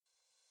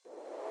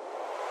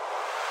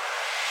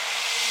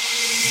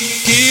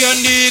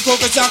¿Quién dijo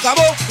que se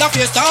acabó? La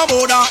fiesta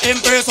ahora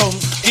empezó.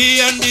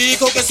 ¿Quién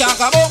dijo que se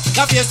acabó?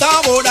 La fiesta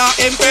ahora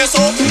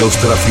empezó.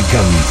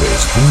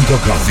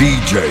 Lostraficantes.com.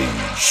 DJ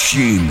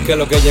Shimi. Que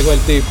lo que llegó el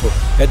tipo,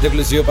 este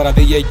exclusivo para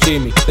DJ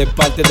Shimi. De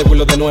parte de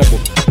culo de nuevo.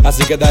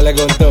 Así que dale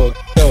con todo,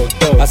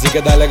 así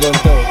que dale con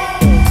todo.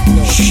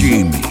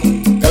 Shimi.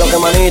 Que lo que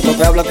manito,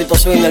 te habla Tito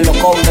Swing, el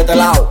locón de este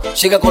lado.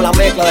 Sigue con la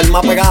mezcla del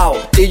más pegado,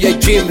 DJ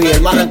Shimi, el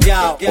más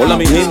rankeado. Hola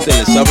mi gente,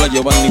 les habla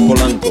Giovanni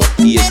Polanco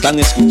y están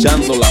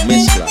escuchando la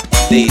mezcla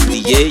de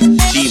DJ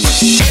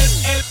Shimi.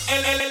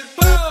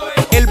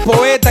 El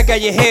poeta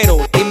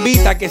callejero te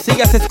invita a que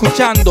sigas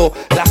escuchando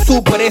la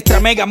super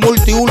extra mega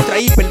multi ultra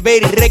hiper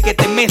very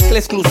requete mezcla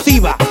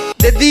exclusiva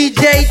de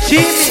DJ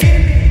Shimi.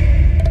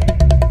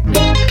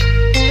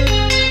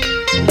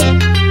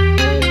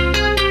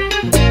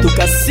 Tu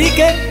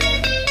cacique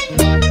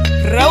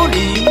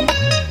Raulín.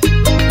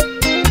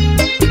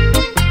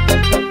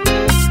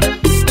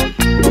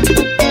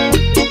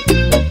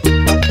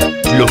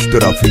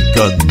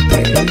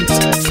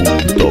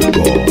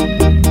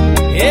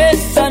 Lostraficantes.com.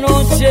 Esta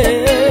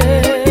noche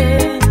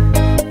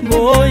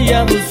voy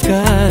a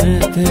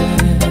buscarte.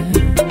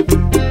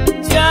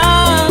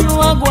 Ya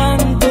no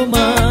aguanto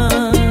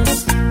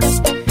más,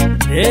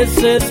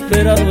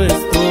 desesperado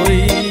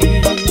estoy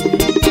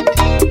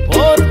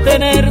por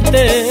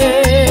tenerte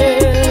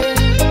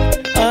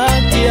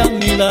aquí a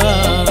mi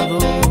lado,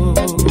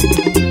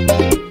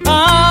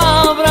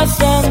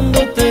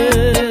 abrazándote.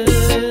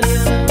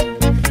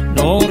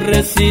 No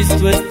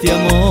resisto este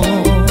amor.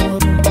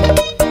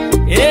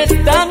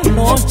 Esta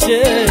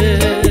noche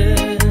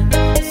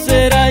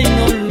será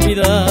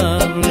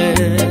inolvidable.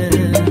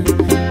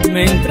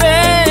 Me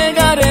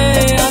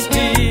entregaré a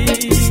ti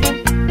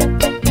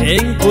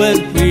en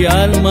cuerpo y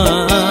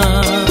alma.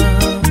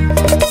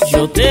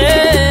 Yo te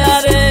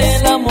haré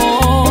el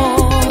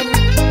amor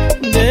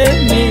de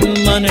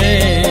mil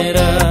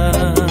maneras.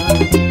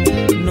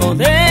 No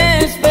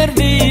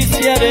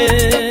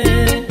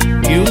desperdiciaré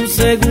ni un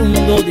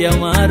segundo de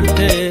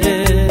amarte.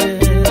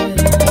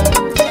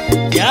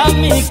 Ya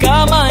mi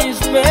cama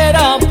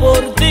espera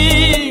por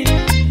ti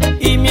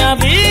y mi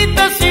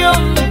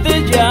habitación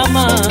te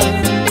llama.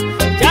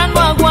 Ya no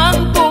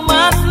aguanto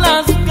más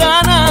las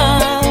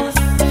ganas.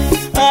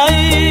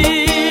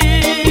 Ay,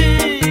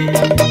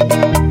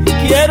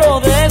 quiero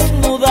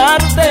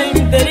desnudarte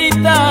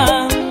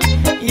enterita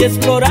y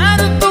explorar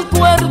tu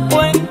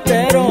cuerpo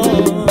entero.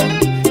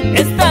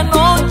 Esta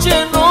noche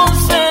no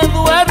se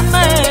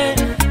duerme,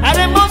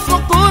 haremos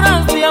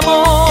locuras de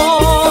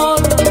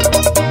amor.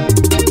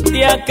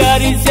 Te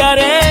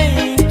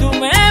acariciaré y tú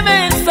me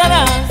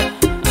besarás.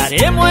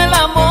 Haremos el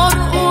amor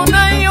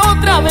una y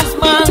otra vez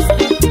más.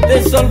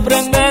 Te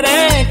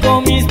sorprenderé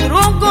con mis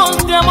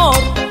trucos de amor.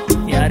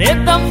 Te haré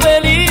tan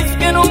feliz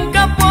que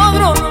nunca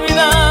podré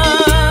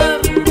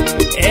olvidar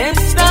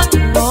esta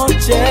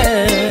noche.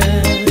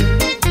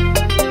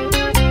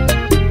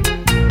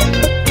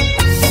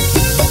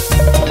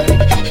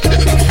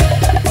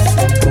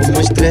 Como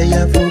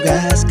estrella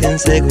fugaz que en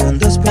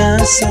segundos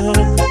pasó,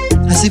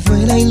 así fue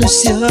la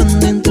ilusión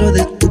dentro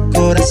de tu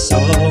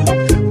corazón.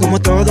 Como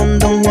todo un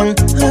Don Juan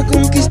a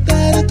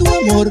conquistar tu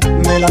amor,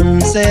 me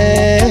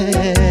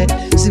lancé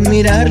sin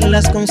mirar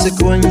las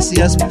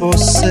consecuencias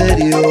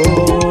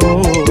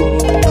posterior.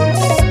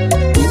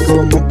 Y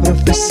como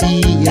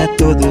profecía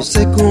todo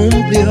se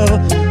cumplió,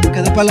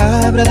 cada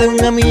palabra de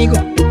un amigo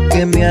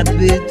que me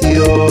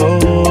advirtió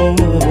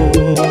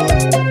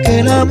que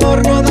el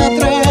amor no da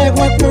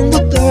tregua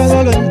cuando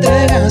todo lo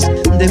entregas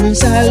de un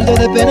saldo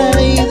de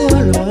pena y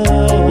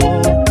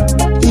dolor.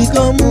 Y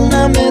como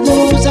una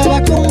medusa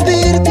va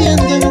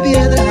convirtiendo en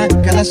piedra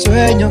cada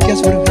sueño que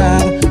has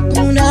forjado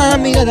con una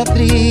mirada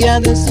fría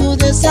de su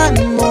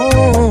desamor.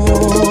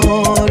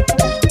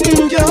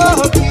 Yo quiero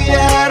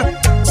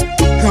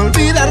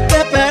olvidarte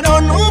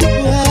pero no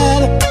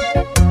puedo.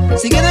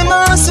 Sigue de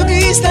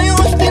masoquista y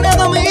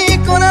obstinado mi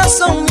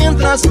corazón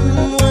mientras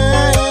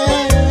muero.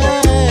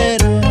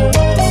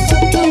 Yo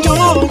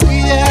quiero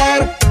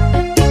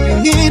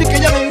fingir que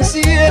ya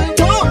vencí el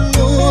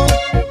dolor,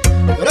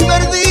 pero he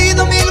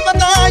perdido mil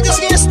batallas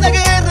y esta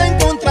guerra en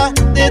contra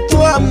de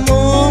tu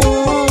amor.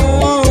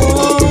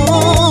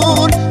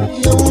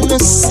 Y aún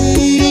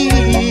así,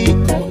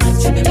 como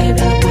mancha de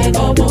niebla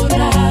puedo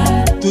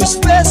borrar tus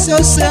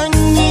besos en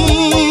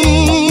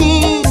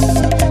mí.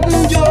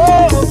 Yo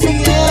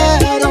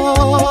quiero.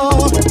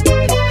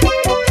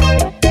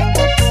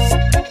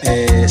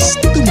 Es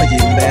tu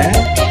Mayimbe.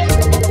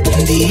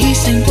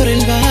 Dicen por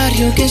el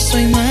barrio que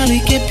soy malo y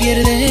que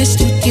pierdes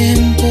tu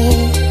tiempo,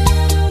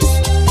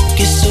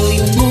 que soy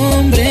un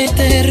hombre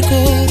terco,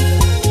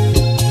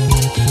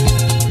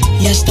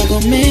 y hasta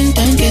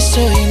comentan que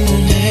soy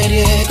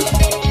mujeriego,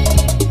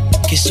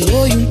 que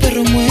soy un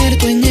perro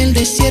muerto en el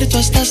desierto,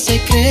 hasta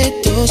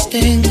secretos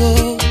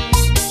tengo,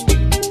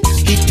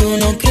 y tú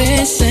no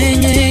crees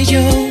en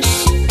ellos.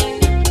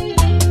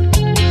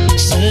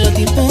 Solo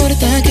te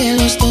importa que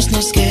los dos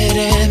nos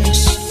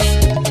queremos.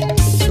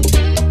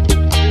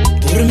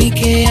 Por mí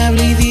que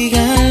hable y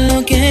digan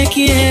lo que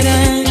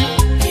quieran,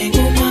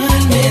 tengo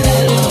mal me da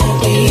lo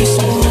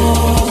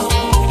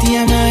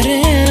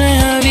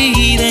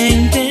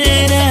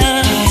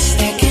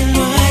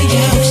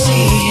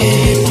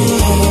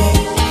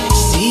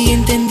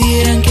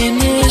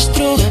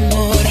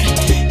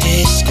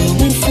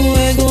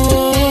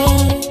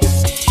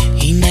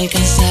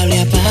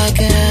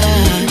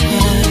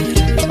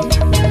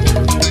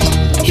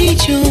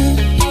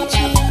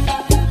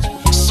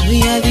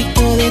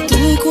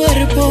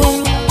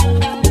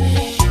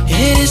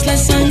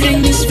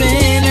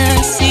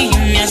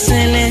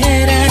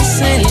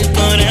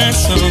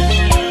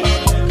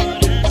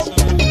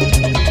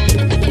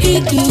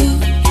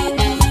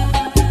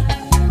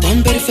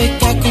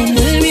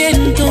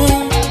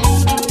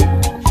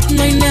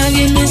hay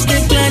nadie en este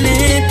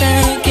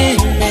planeta que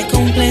me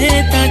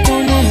completa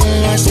como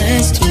lo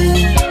haces tú.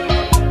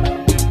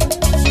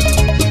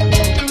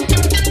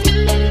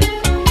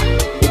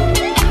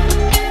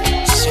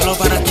 Solo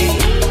para ti,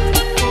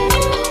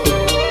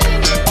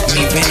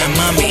 mi pena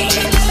mami.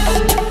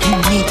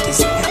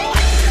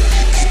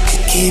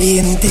 Qué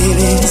bien te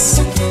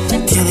ves,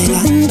 te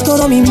adelanto,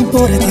 no me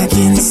importa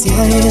quién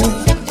sea él.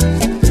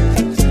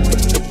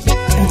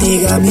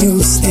 Dígame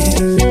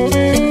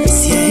usted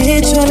si ha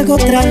hecho algo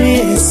otra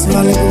vez o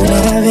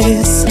alguna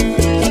vez.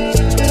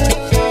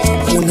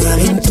 Una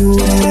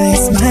aventura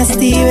es más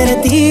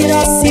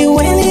divertida si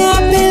huele a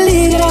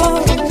peligro.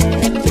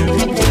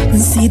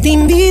 Si te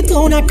invito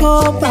a una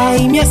copa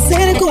y me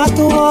acerco a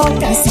tu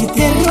boca, si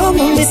te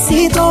robo un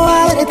besito,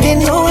 ábrete,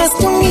 no vas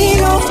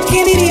conmigo.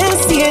 ¿Qué dirías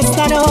si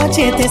esta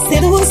noche te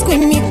seduzco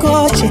en mi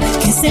coche?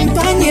 Que se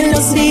empañen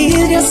los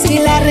vidrios y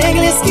la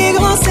regla es que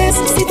goces.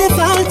 Si te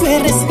falto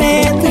el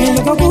respeto y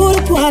luego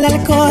culpo al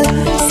alcohol,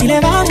 si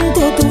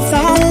levanto tu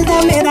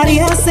falda me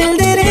darías el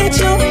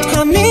derecho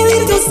a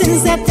medir tu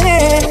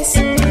sensatez,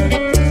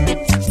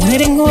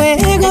 poner en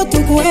juego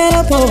tu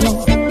cuerpo.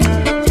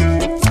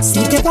 Si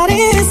te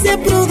parece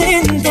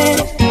prudente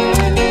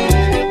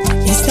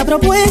esta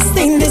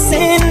propuesta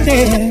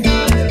indecente,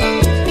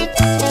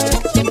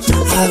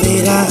 a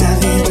ver,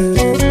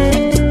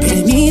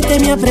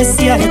 permíteme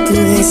apreciar tu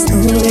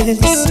desnudez.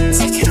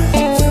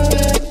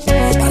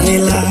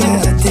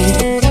 Relájate,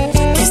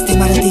 que este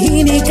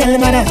martini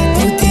calmará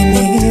tu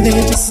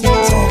timidez.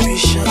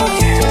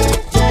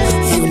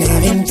 Y una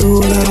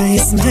aventura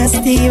es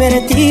más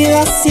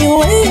divertida si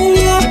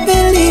huele a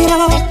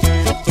peligro.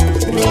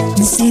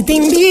 Si te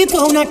invito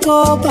a una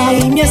copa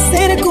y me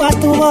acerco a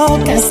tu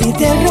boca, si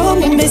te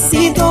robo un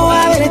besito,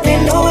 ábrete,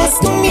 no vas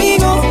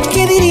conmigo.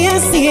 ¿Qué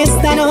dirías si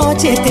esta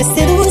noche te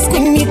seduzco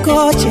en mi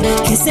coche?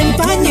 Que se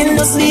empañen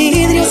los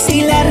vidrios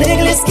y la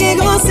regla es que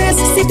goces.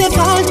 Si te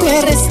falto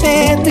el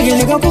respeto y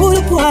luego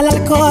culpo al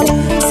alcohol,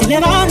 si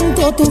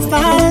levanto tu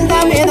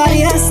falda me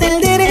darías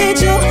el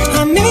derecho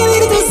a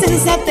medir tu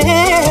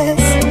sensatez,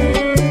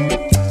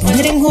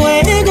 poner en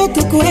juego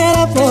tu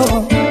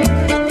cuerpo.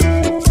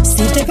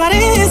 ¿Te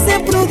parece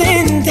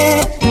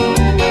prudente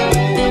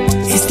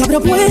esta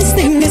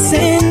propuesta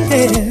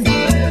indecente?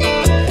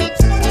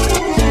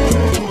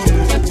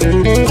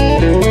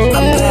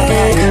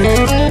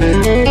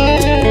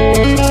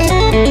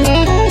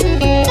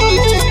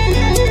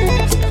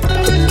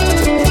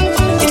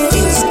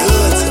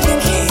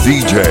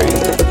 DJ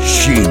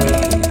Shimi.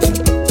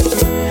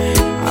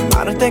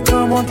 Amarte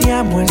como te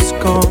amo es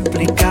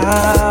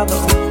complicado.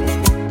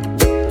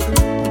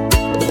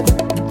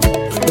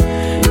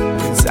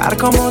 Pensar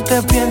como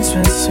te pienso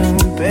es un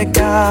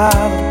pecado.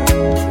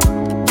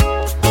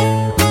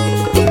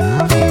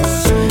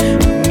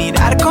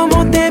 Mirar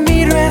como te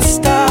miro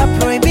está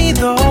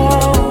prohibido.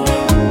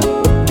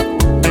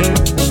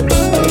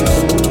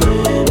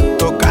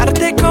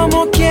 Tocarte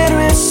como quiero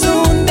es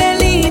un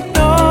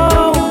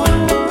delito.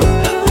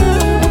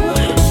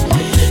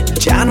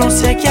 Ya no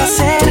sé qué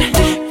hacer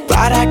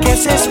para que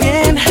seas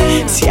bien.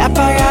 Si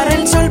apagar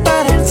el sol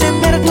para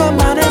encender tu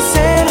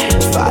amanecer,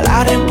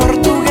 hablar en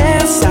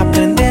portugués,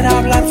 aprender a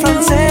hablar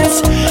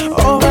francés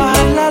o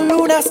bajar la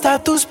luna hasta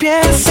tus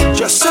pies.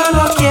 Yo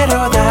solo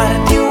quiero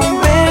darte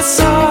un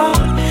beso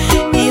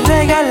y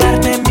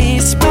regalarte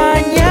mis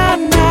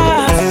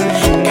mañanas,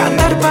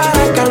 cantar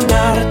para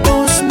calmar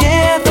tus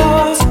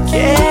miedos.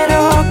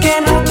 Quiero que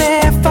no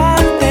te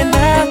falte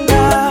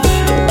nada.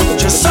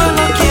 Yo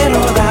solo quiero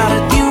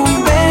darte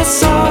un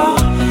beso,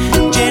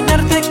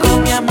 llenarte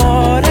con mi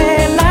amor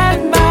el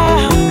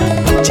alma,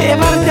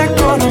 llevarte a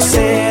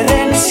conocer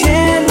el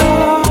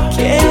cielo.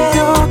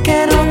 Quiero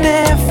que no te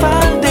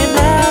falte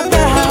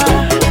nada.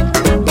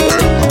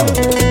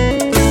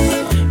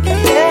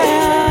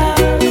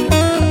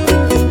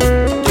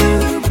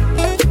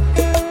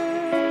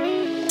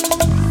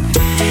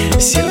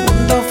 Si el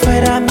mundo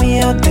fuera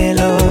mío te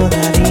lo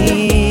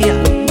daría,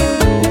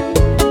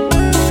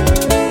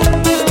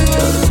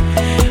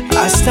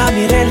 hasta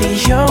mi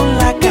religión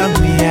la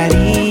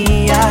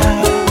cambiaría,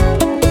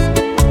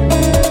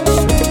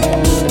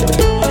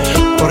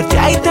 porque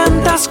hay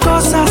tantas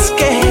cosas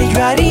que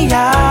yo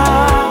haría,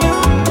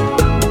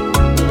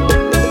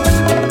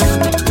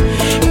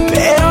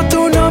 pero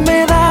tú no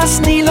me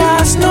das ni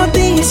las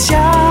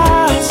noticias.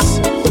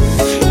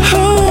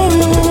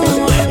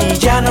 Y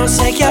ya no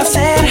sé qué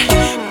hacer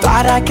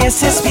para que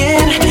estés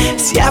bien.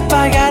 Si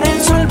apagar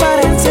el sol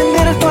para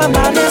encender tu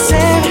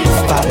amanecer,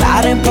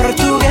 hablar en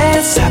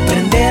portugués,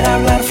 aprender a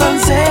hablar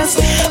francés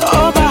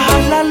o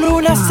bajar la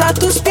luna hasta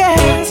tus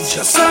pies.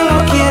 Yo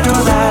solo quiero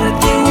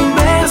darte un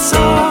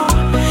beso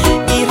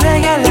y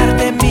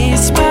regalarte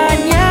mis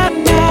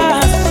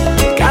mañanas,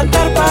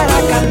 cantar para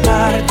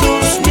calmar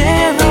tus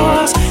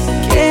miedos.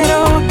 Quiero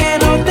que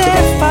no te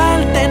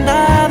falte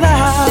nada.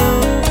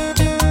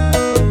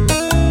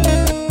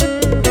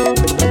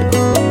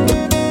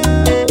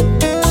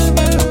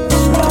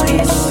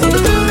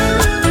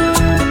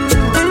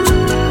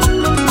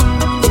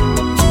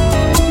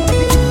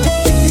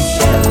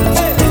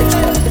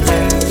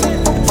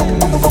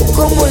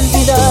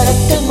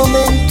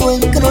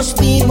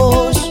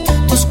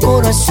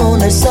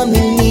 corazones a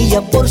 1000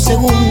 millas por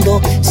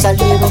segundo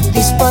salieron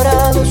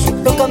disparados,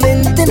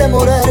 locamente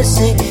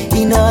enamorarse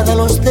y nada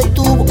los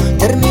detuvo,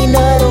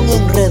 terminaron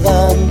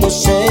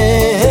enredándose.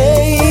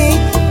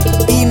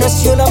 Y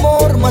nació el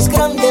amor más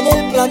grande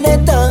del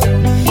planeta,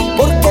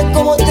 porque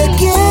como te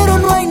quiero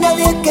no hay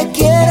nadie que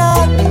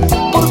quiera,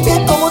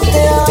 porque como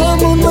te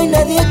amo no hay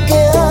nadie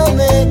que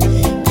ame,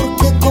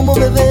 porque como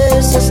me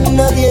besas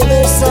nadie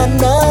besa a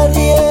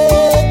nadie.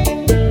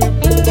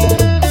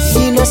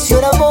 Y nació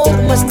el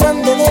amor más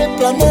grande del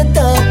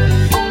planeta,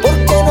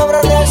 porque no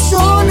habrá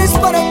razones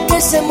para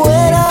que se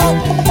muera.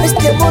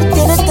 Este amor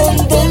tiene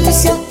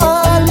tendencia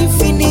al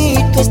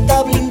infinito,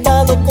 está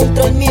blindado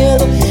contra el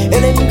miedo,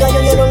 el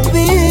engaño y el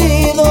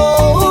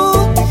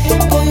olvido.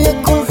 Voy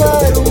a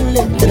colgar un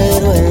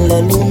letrero en la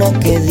luna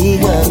que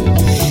diga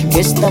que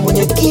esta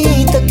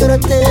muñequita que ahora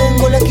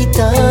tengo le ha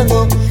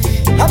quitado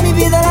a mi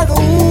vida la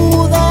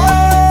duda.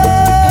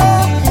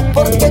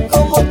 Porque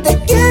como te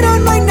quiero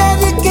no hay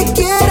nadie que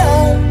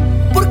quiera,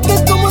 porque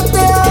como te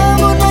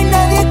amo no hay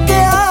nadie que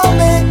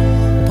ame,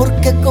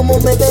 porque como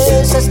me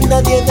besas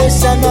nadie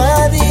besa a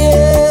nadie,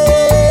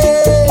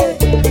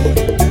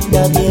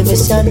 nadie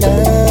besa a nadie.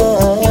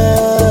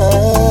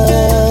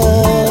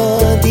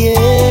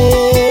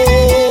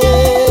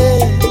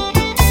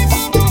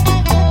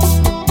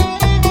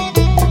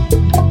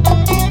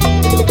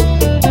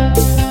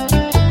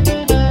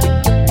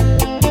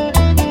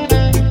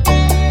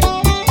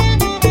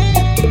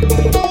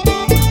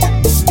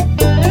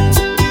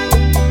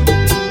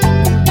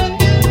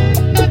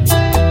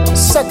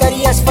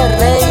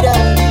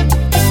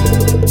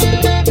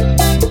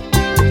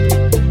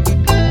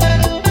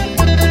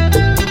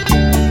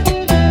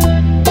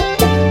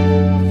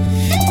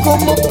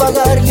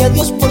 A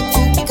Dios por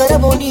tu cara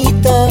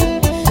bonita,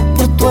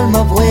 por tu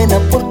alma buena,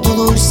 por tu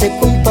dulce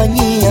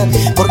compañía,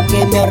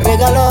 porque me ha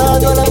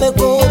regalado a la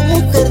mejor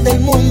mujer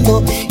del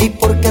mundo y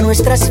porque a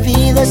nuestras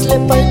vidas le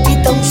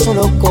palpita un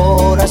solo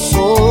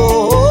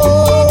corazón.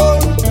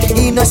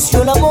 Y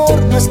nació el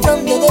amor más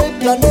grande del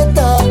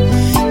planeta,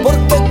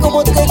 porque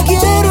como te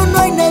quiero no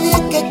hay nadie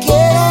que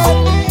quiera,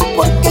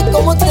 porque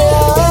como te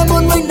amo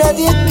no hay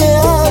nadie que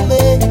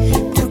ame,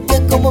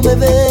 porque como me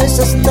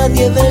besas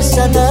nadie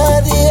besa a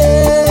nadie.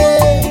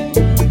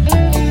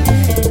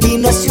 Y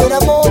nació el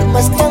amor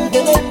más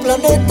grande del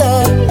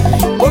planeta,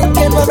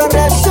 porque no habrá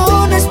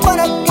razones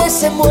para que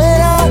se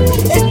muera.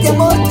 Este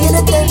amor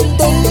tiene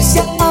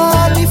tendencia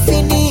al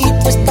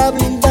infinito, está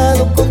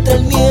blindado contra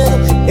el miedo,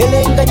 el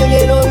engaño y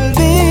el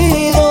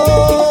olvido.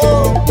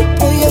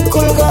 Voy a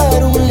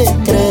colgar un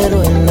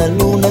letrero en la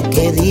luna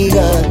que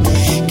diga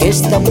que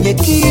esta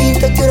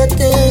muñequita que ahora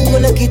tengo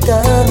le ha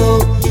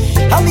quitado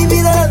a mi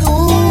vida la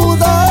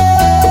duda.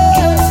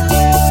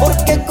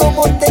 Porque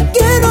como te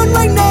quiero no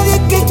hay nadie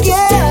que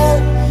quiera,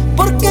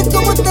 porque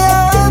como te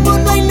amo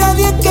no hay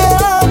nadie que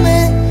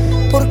ame,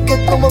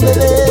 porque como me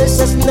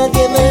besas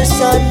nadie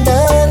besa a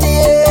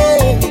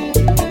nadie,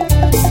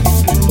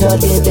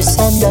 nadie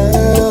besa a nadie.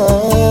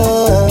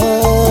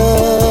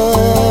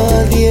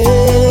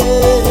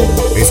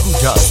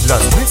 Escuchas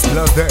las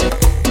mezclas de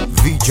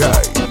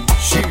Deejay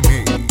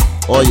Shimi.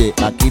 Oye,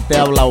 aquí te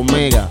habla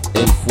Omega,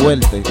 el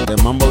fuerte de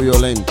Mambo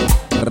Violento,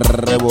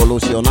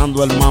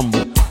 revolucionando el mambo.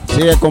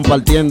 Sigue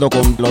compartiendo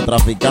con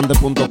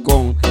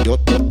lotraficante.com. Yo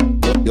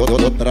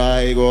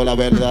traigo la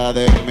verdad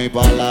de mi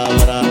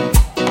palabra.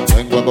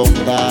 Vengo a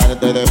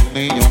contarte de un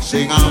niño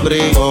sin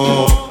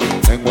abrigo.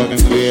 Vengo en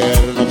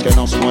invierno que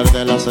nos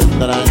muerde las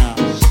entrañas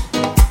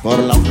por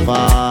la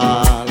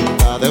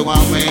falta de un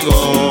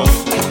amigo.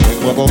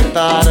 Vengo a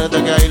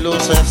contarte que hay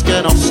luces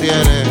que nos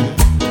hieren,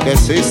 que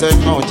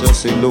existen noches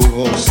sin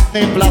lujos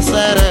ni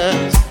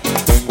placeres.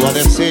 Vengo a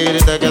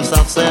decirte que se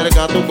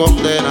acerca tu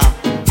condena.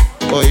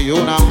 Hoy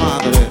una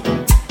madre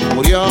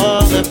murió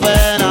de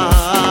pena.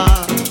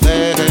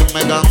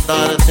 Déjenme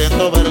cantar,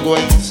 siento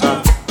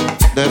vergüenza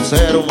de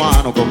ser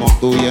humano como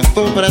tú y en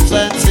tu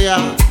presencia.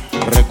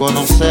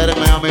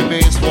 Reconocerme a mí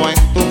mismo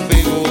en tu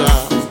figura,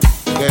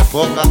 que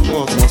pocas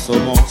cosas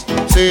somos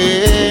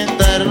sin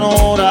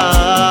ternura.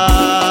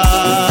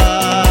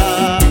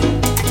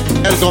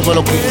 El combo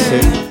lo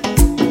quise.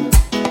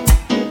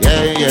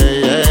 Yeah, yeah,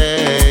 yeah.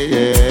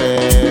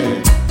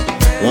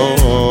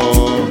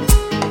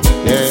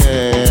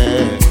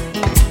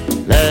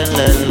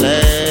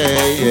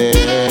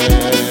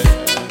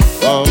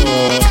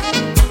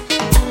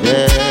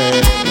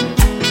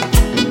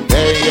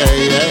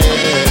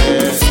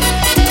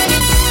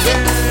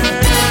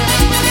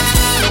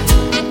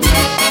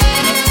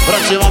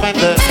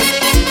 Próximamente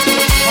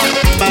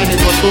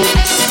México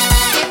Tours.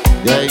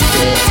 Yeah, yeah.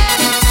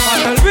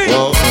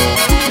 Oh, oh.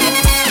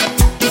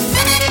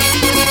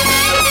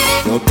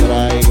 Yo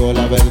traigo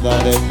la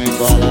verdad en mi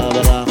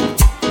palabra.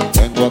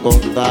 Vengo a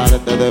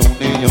contarte de un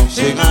niño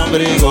sin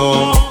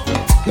abrigo,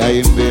 que hay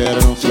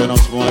inviernos que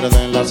nos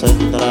muerden las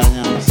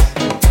entrañas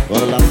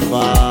por la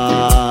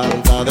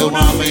falta de un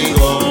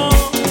amigo.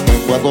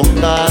 Vengo a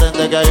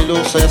contarte que hay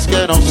luces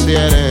que nos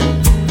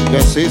hieren, que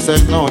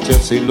existen noches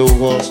sin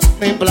lujos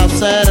ni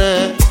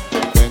placeres.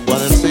 Vengo a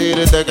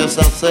decirte que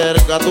se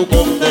acerca tu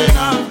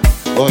condena.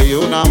 Hoy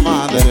una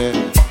madre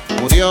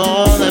murió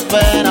de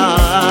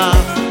pena.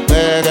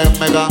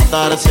 Déjenme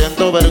cantar,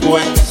 siento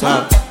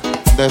vergüenza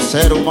de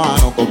ser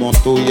humano como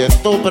tú y en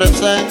tu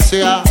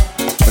presencia.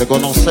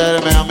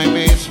 Reconocerme a mí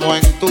mismo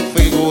en tu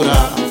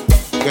figura.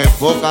 Que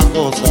pocas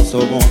cosas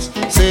somos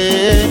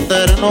sin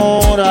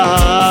ternura.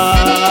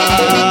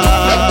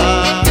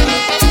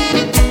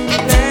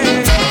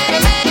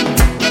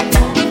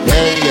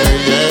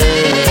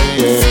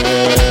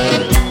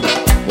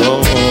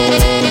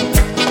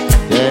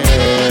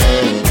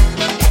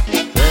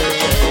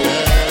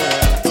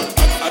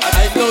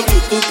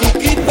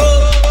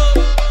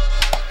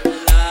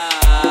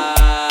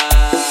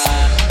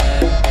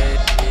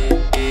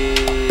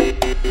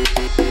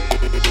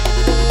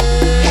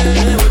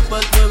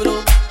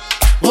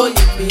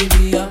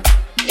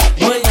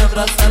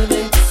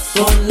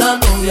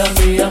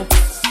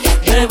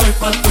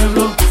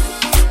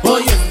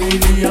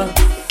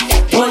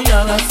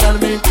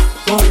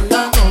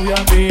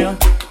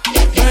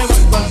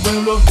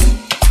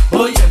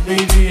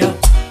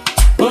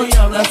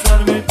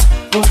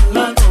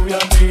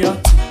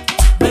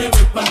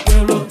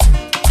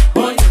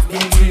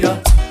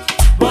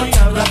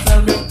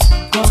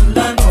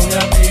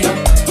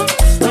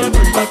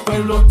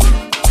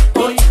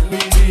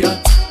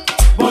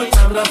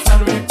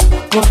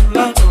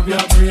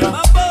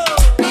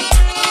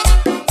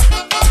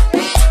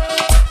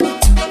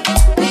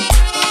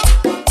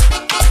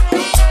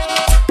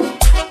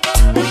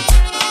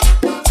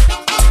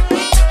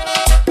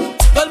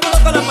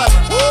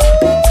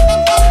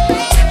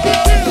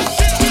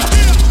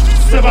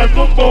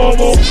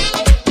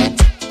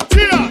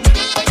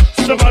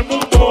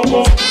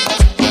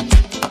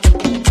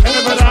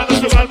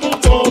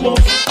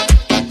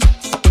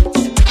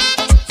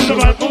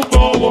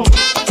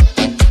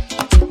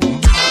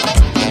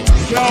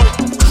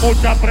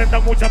 Mucha prenda,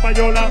 mucha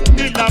payola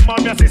y la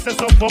mami así se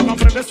sofoca.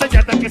 Prende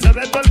enseñarte que se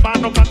de tu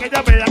hermano pa' que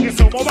ella vea que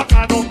somos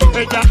bacanos.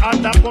 Ella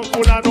anda con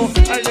fulano,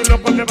 ahí el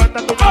loco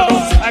levanta tu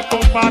mano. Ay,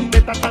 comparte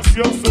esta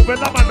canción, sube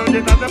la mano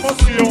llena de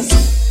emoción.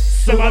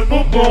 Se va el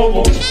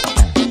bobo,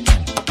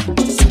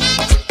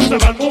 se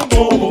va el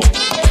bobo.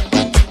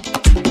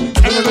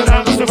 En el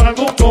verano se va el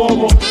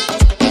bobo,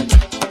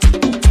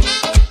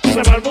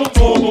 se va el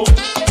bobo.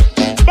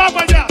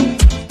 ¡Vamos allá!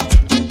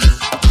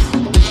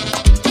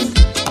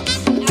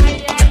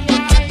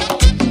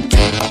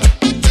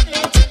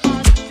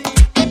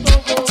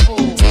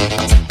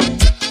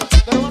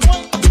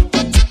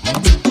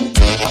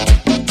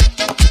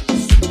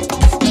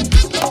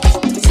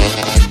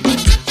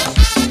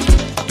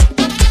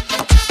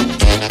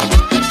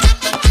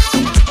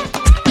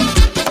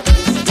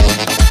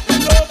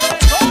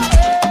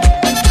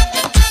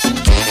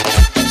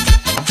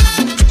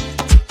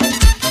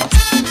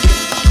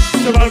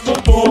 Se va el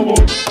bobo,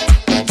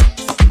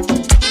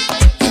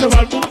 se va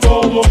el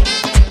bobo.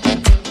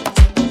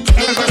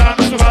 En el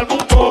verano se va el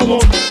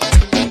bobo,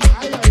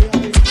 se va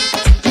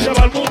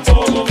el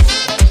bobo,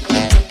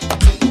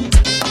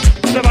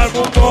 se va el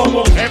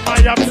bobo. En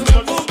Miami,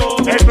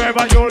 en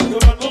Nueva York,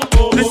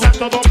 en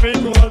Santo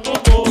Domingo,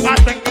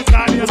 hasta en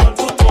Italia,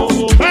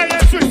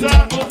 en Suiza,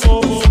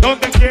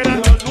 donde quieras,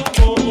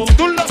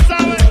 tú lo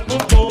sabes.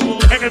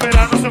 En el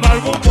verano se va el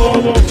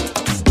bobo.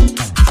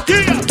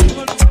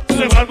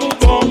 Se va el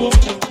bobo,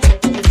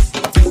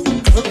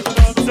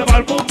 se va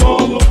el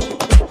bobo,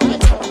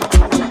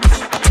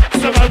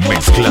 se va el bobo.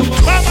 Mezclando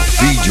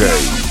DJ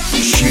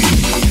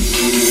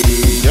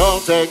Shimi. Yo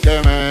sé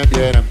que me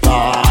tienen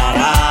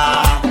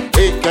para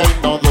y que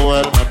no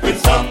duerme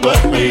pensando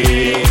en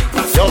mí.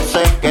 Yo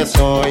sé que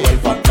soy el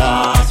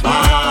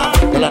fantasma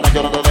que la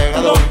noche no te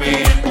deja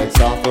dormir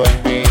pensando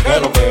en mí. Que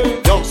lo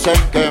que yo sé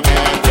que me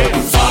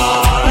tienen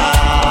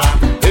para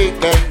y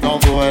que no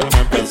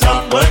duerme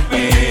pensando en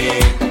mí.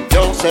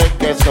 Yo sé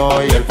que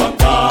soy el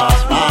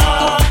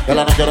fantasma que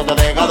la noche no te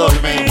deja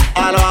dormir.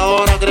 A la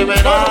hora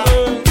criminal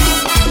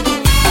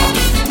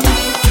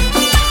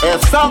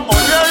estamos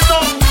viendo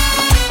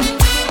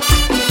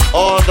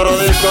otro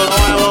disco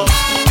nuevo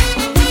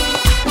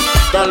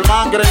del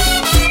Mangre.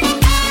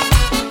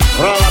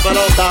 Rueda la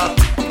pelota.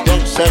 Yo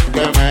sé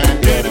que me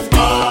tienen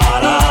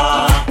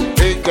para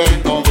y que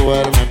no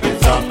duerme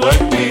pensando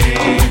en mí.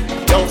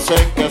 Yo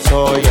sé que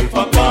soy el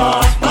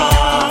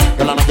fantasma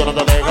que la noche no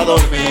te deja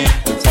dormir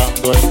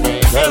pensando en mí.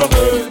 Pero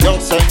yo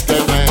sé que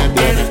me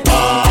tienen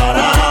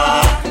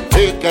para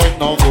y que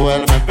no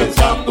duerme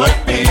pensando en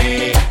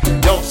mí.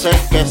 Yo sé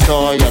que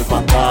soy el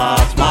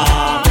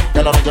fantasma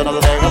que la noche no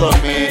te deja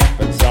dormir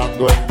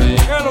pensando en mí.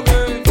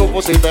 Tú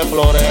pusiste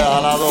flores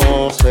a las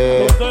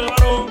 12,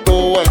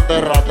 tú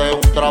enterraste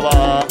un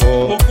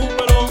trabajo,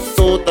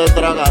 tú te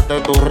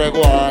tragaste tu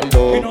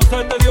resguardo,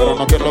 pero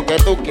no quiero lo que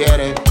tú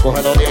quieres.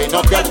 Coge los 10 y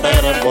no te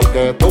alteres,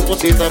 porque tú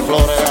pusiste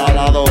flores a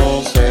las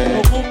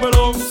 12,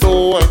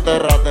 tú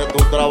enterraste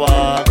tu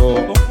trabajo,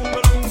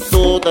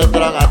 tú te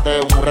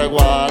tragaste un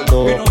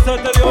resguardo,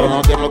 pero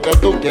no quiero lo que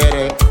tú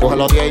quieres. Coge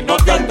los 10 y no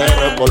te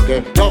alteres,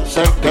 porque yo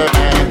sé que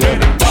me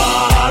tienen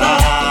para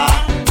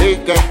y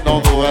que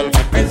no duerme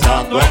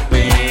pensando en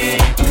mí.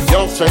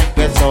 Yo sé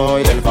que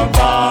soy el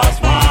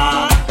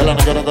fantasma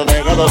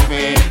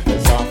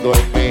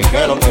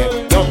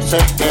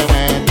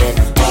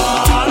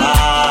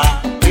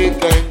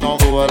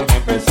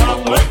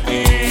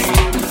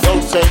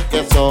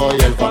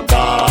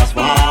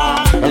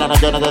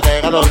no te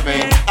deja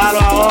dormir. A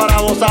lo ahora,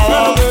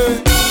 abusador.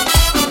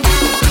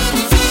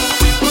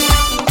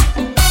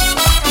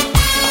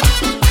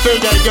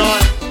 DJ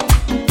Joy,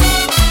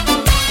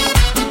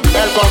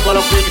 el combo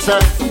los 15,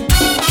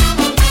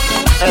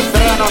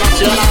 estreno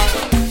nacional.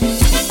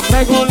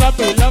 Traigo la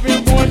pila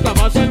bien puesta,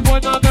 va a ser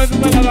buena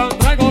desvelada.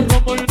 Traigo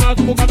romo y unas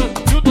bucanas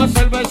y una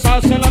cerveza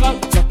helada.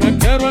 Yo te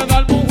quiero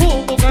darme un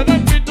humo que de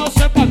mí no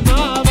sepas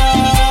nada.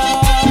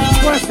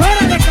 Pues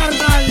órale,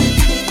 carnal.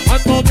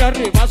 Ando de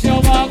arriba hacia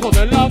abajo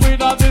de la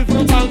vida,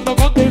 disfrutando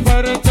con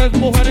diferentes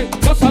mujeres,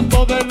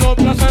 gozando de los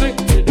placeres.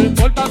 Y no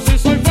importa si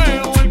soy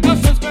feo, el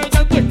caso es que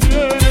ella te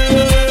quiere.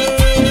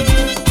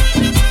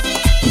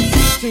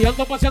 Si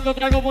ando paseando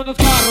traigo buenos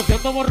carros, si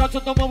ando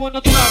borracho tomo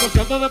buenos tragos, si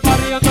ando de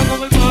party ando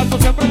con el macho,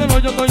 siempre de lo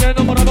yo estoy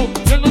enamorado,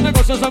 y en los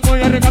negocios soy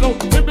muy arriesgado,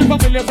 en mi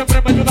familia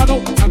siempre me ha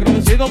ayudado,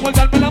 agradecido por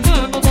darme la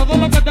mano, todo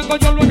lo que tengo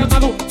yo lo he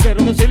ganado,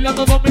 quiero decirle a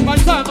todos mis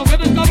paisanos que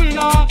en esta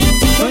vida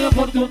soy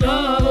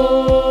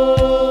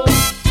afortunado.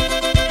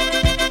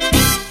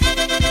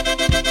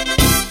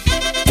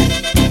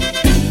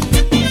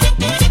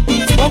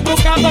 Con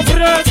buscando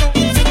preso,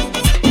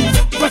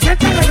 pues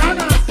échale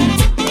ganas.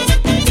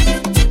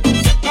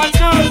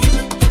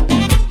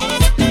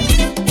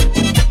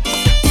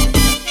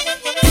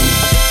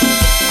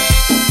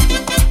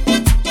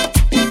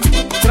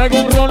 Traigo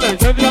un Rolex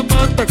de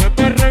diamante que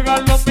me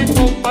regaló mi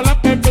compa. La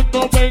bebé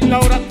no ven la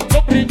hora,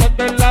 los brillos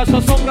de las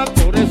sombras.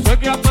 Por eso es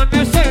que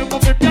amanecemos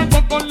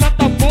viviendo con la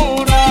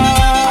tambora.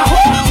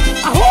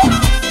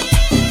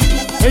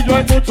 Y yo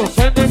hay muchos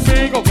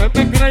enemigos que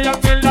me creían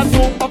en la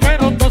tumba,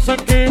 pero no se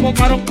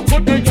equivocaron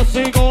porque yo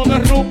sigo de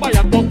rumba y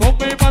ando con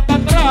mi bata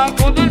atrás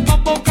con el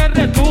mambo que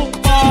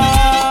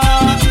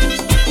retumba.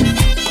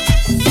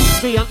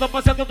 Si ando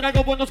paseando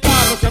traigo buenos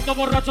carros, si ando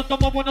borracho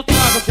tomo buenos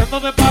tragos, si ando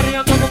de party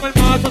ando con el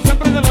macho,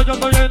 siempre de lo yo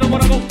estoy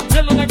enamorado, y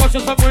en los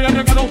negocios soy muy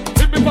arriesgado,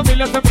 y mi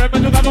familia siempre me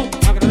ha ayudado,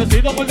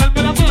 agradecido por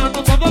darme la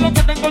mano, todo lo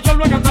que tengo yo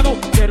lo he ganado,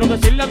 quiero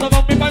decirle a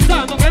todos mis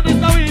paisanos que en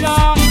esta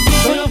vida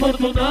soy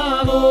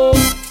afortunado.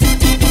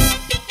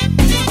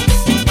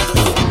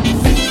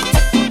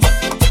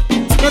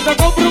 Que te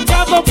compre un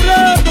carro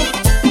preto,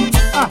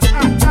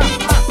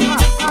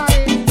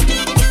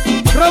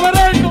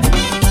 reverendo.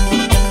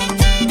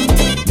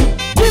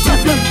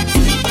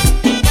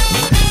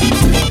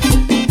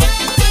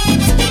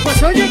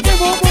 Pues oye que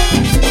bobo.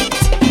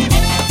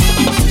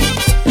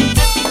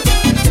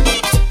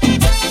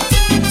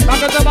 Pa'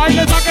 que te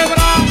bailes a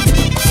quebrar.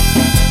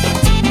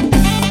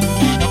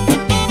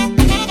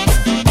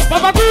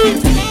 ¡Papá aquí!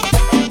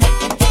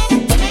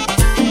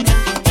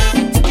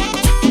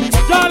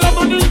 Ya la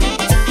manita.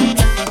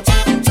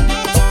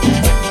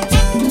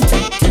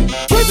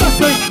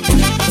 ¡Cuídate!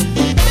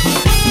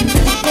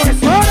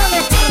 Pues órale,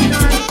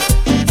 carnal.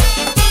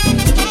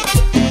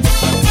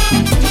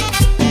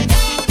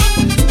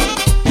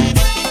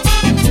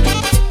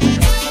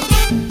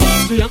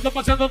 Si ando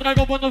paseando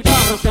traigo buenos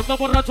carros, si ando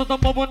borracho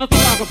tomo buenos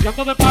tragos, si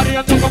ando de party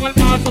ando con el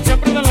macho,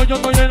 siempre de lo yo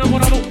estoy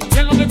enamorado, y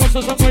en los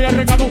negocios soy muy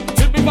arriesgado,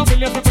 y en mi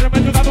familia siempre me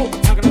ha ayudado,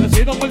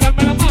 agradecido por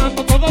darme la mano,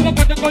 todo lo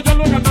que tengo yo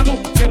lo he ganado,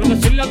 quiero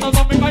decirle a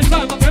todos mis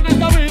paisanos que en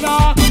esta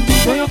vida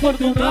soy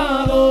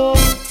afortunado.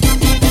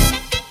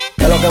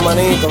 Que lo que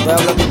manito, te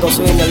habla Tito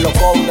Swing, el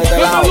locón de este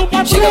lado.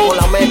 Sigue con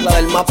la mezcla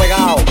del más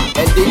pegado,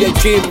 el DJ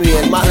Shimi,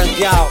 el más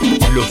rankeado.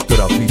 Los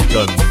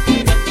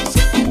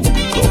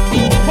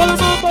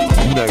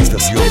traficantes.com, una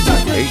estación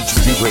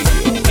HD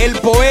Radio. El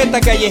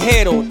poeta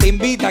callejero te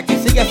invita a que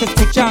sigas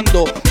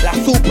escuchando la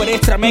super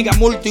extra mega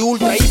multi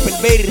ultra hiper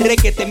very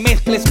requete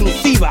mezcla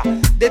exclusiva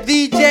de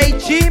DJ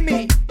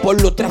Shimi por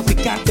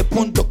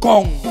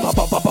lostraficantes.com.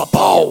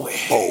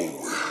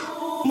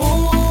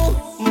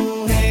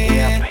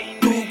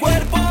 Tu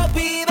cuerpo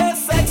pide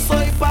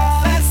sexo y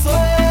para eso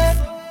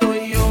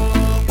estoy yo.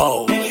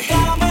 El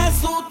Kama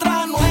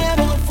Sutra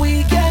nuevo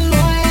fui quien lo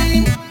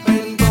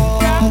inventó.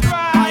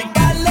 Hay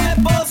darle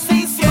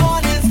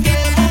posiciones que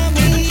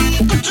mami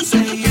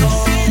soy yo.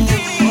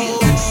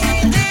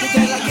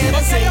 Te la quiero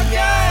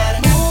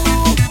enseñar.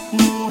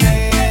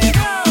 Mujer,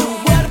 tu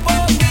cuerpo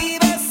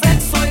pide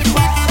sexo y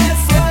para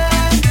eso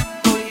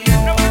estoy yo.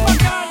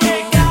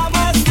 El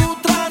Kama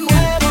Sutra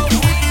nuevo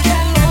fui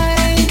quien lo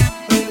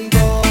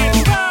inventó.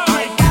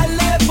 Hay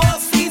darle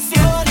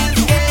posiciones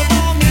que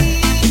mami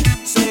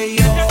soy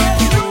yo.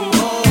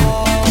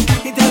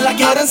 Y te la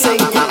quiero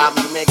enseñar. A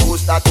mí me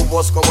gusta tu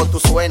voz como tú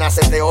suenas,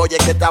 se te oye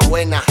que está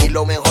buena y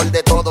lo mejor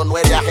de todo no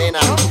eres ajena.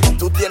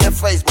 Tú tienes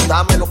Facebook,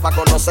 dámelo pa'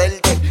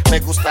 conocerte. Me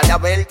gustaría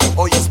verte,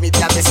 hoy es mi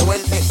día de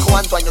suerte.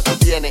 ¿Cuántos años tú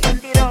tienes?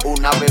 22.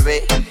 Una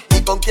bebé.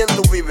 ¿Y con quién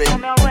tú vives?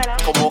 Con mi abuela.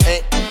 Como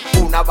es,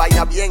 una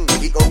vaina bien.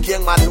 ¿Y con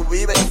quién más tú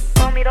vives?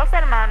 Con mis 2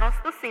 hermanos,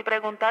 tú sí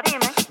pregunta,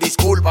 dime.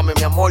 Discúlpame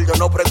mi amor, yo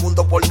no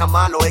pregunto por nada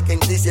malo. Es que en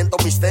ti siento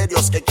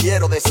misterios que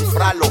quiero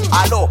descifrarlo.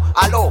 Aló,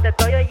 aló. Te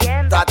estoy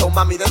oyendo. Tato,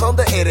 mami, ¿de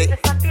dónde eres? De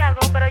Santiago,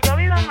 pero yo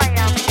vivo en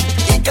Miami.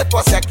 ¿Y qué tú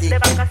haces aquí? De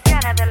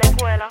vacaciones de la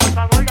escuela. Por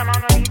favor,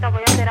 llámame ahorita,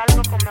 voy a hacer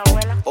algo con mi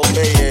abuela. Ok,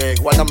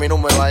 guarda mi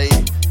número ahí,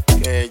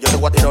 que yo te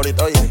voy a tirar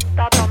ahorita, oíste.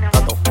 Tato, mi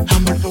amor.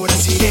 Amor por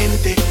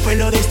accidente, fue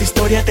lo de esta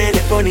historia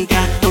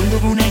telefónica, donde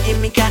hubo una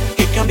química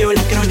que cambió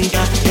la crónica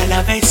y a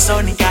la vez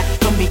sónica,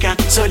 cómica,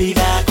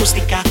 sólida,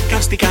 acústica,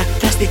 cáustica,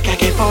 plástica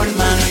que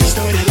forma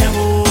historia de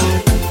amor,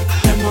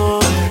 de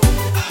amor,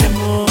 de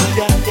amor,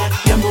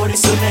 de amor.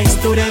 Es una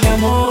historia de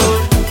amor,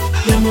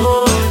 de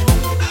amor,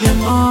 de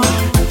amor,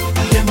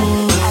 de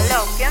amor.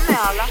 Aló, ¿quién me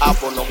habla? Ah,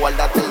 pues no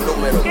guardaste el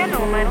número. ¿Qué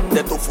número?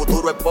 De tu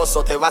futuro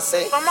esposo te va a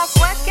ser. ¿Cómo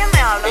fue? ¿Quién me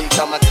habla? El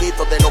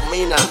chamaquito de los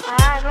minas.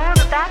 Ah, ¿cómo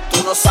tú estás?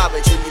 Tú no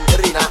sabes,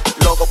 chilindrina.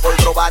 Loco por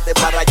robarte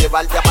para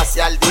llevarte a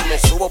pasear. Dime,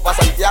 subo pa'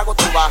 Santiago,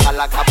 tú bajas a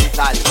la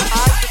capital. Ay,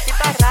 tú sí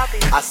estás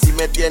rápido. Así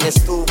me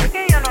tienes tú. Es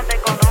que yo no te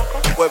conozco.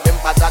 Pues ven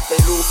pa' darte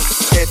luz,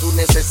 que tú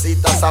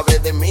necesitas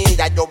saber de mí.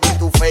 Ya yo vi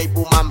tu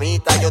Facebook,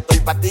 mamita. Yo estoy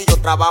pa' ti, yo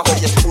trabajo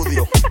y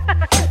estudio.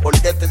 ¿Por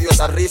qué te dio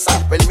esa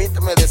risa?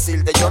 Permíteme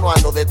decirte, yo no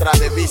ando detrás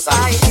de visa.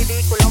 Ay,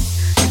 ridículo.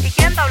 ¿Y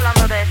quién está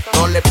hablando de eso?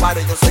 No le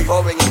pares, yo soy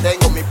joven y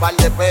tengo mi par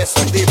de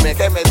pesos. Dime,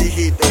 ¿qué me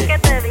dijiste? ¿Qué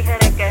te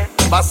dijere qué?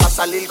 ¿Vas a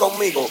salir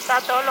conmigo? Está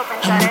todo lo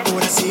pensaré.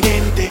 Por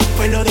accidente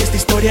fue lo de esta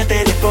historia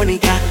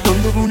telefónica,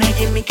 donde hubo una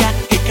química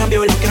que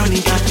cambió la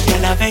crónica y a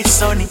la vez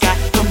sónica,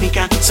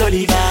 cómica,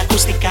 sólida,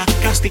 acústica,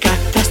 cáustica,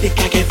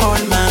 plástica que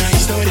forma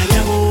historia de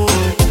amor,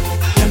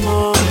 de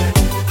amor,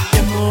 de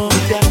amor,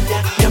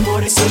 de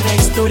amor. Es una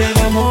historia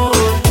de amor,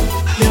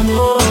 de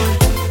amor,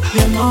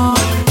 de amor.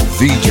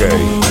 DJ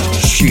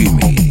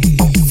Shimi.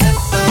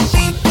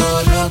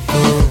 Zapatito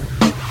roto,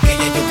 que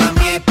ya yo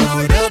cambié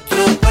por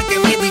otro, porque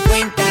me di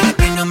cuenta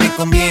que no me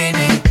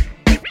conviene,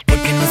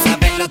 porque no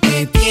sabes lo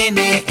que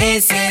tiene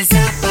ese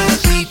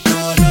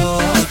zapatito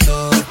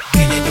roto, que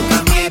ya yo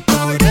cambié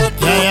por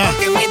otro,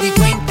 porque me di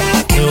cuenta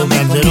que no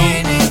me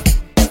conviene,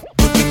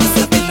 porque no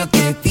sabes lo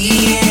que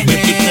tiene.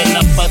 Metiste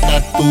la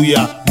pata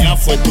tuya, ya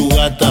fue tu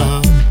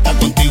gata. Está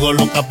contigo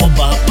loca, pues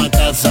baja pa'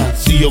 casa.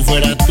 Si yo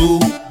fuera tú,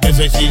 que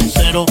soy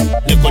sincero,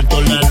 le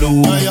corto la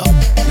luz.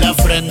 La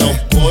freno,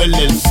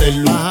 cógele el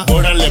celu.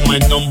 Órale, my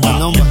number.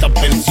 Me está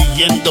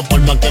persiguiendo por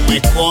más que me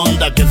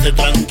esconda, que se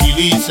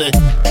tranquilice.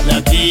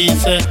 La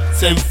quise,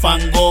 se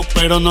enfangó,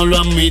 pero no lo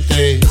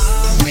admite.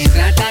 Me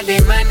trata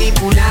de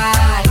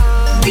manipular,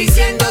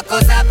 diciendo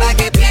cosas pa'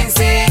 que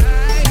piense.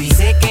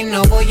 Dice que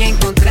no voy a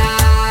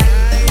encontrar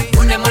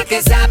un amor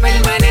que sea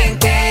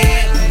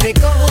permanente.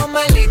 Recojo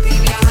maleta y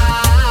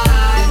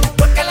viajar,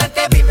 porque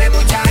adelante vive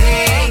mucha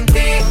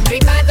gente.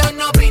 Privado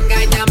no venga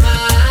a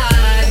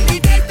llamar,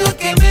 dile tú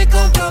que me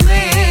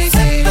compromete.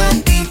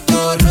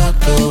 Zapatito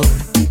roto,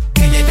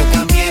 que ya yo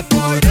cambié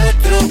por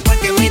otro,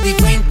 porque me di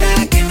cuenta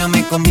que no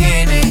me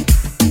conviene,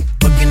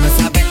 porque no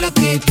sabes lo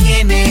que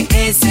tiene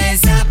ese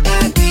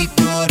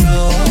zapatito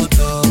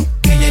roto,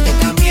 que ya yo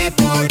cambié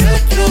por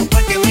otro,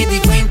 porque me di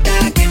cuenta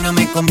que no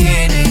me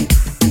conviene,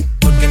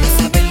 porque no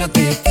sabes lo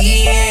que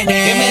tiene.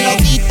 Que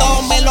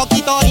me lo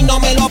quito y no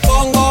me lo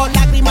pongo.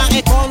 Lágrimas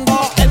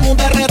escondo, el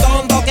mundo es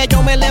redondo. Que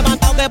yo me he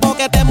levantado de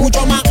boquete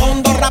mucho más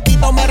hondo.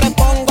 Rápido me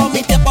repongo,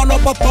 mi tiempo no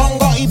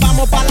pospongo. Y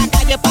vamos pa' la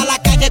calle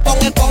con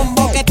el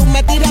combo. Que tú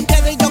me tiras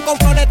piedra y yo con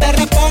flores te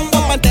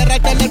respondo. Pa'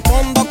 enterrarte en el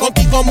fondo,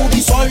 contigo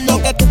muy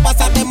solo. Que tú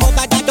pasas de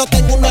moda, ya yo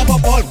tengo un nuevo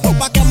polvo.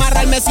 Pa' que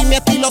amarrarme si mi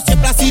estilo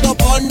siempre ha sido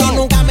porno.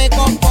 Nunca me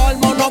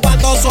conformo, no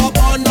guardo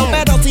soborno.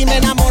 Pero si me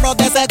enamoro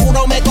de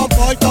seguro me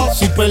comporto.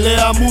 Si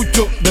pelea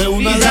mucho, de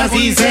una la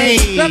dice.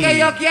 Lo que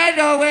yo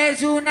quiero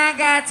es una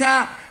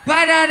gata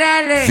para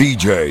darle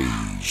DJ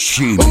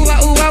Shimi.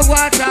 uva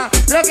guata.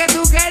 Lo que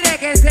tú quieres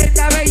que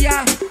sea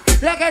bella.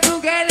 Lo que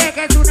tú quieres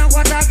que es una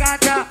guata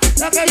gata.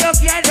 Lo que yo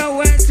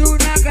quiero es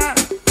una gata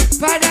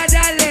para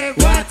darle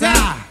guata.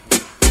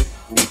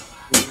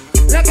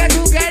 Lo que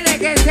tú quieres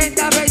que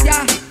sea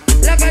bella.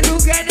 Lo que tú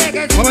quieres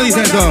que es ¿Cómo una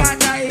dice guata eso?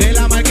 gata. De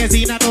la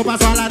marquesina tú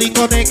pasó a la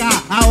discoteca.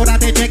 Ahora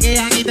te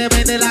chequean y te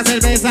venden la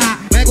cerveza.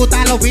 Me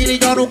gustan los filis,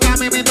 yo nunca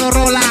me meto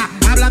rola.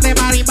 Hablan de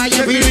marimba y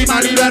el fili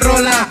marilo es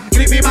rola.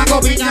 Creepy mango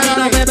piña y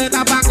no bebe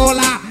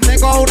tapancola.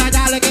 Tengo una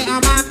yale que es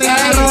amante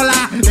de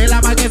rola. De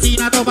la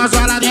marquesina tú pasó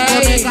a la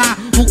discoteca.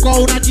 Busco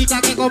una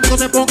chica que conmigo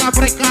se ponga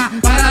fresca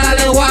para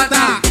darle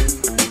guata.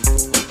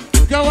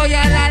 Yo voy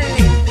a darle.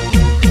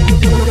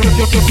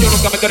 Yo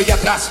nunca me quiero ir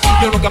atrás,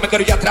 yo nunca me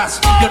quiero ir atrás,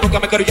 yo nunca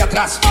me quiero ir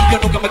atrás, yo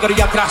nunca me quiero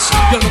ir atrás,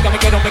 yo nunca me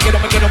quiero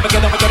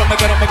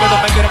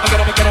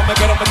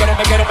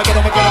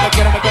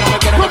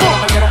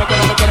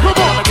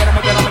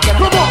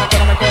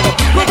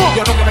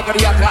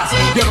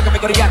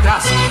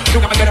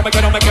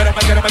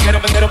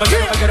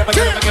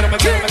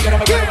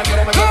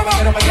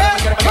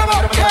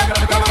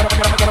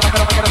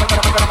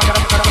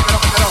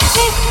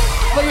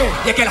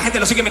Y es que la gente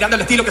lo sigue mirando,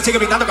 el estilo que sigue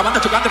brindando, acabando,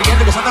 chocando,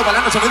 riendo, gozando,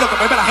 balando, sonido que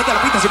mueve a la gente a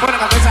la pista, si pone la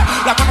cabeza,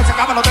 la cuando se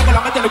acaba, lo tengo en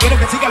la mente, lo quiero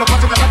que siga, los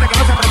pasos que trate, que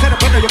no se aprecie,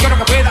 respeto, yo quiero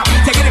que pueda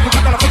seguir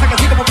escuchando las cosas que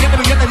sigo moviendo,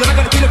 viviendo, yo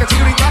tengo el estilo que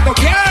sigue brindando.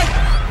 ¿Quién?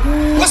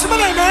 What's my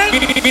name,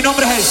 man? Mi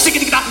nombre es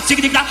Sikitikita,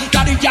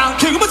 Daddy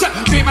Yankee. ¿Cómo se?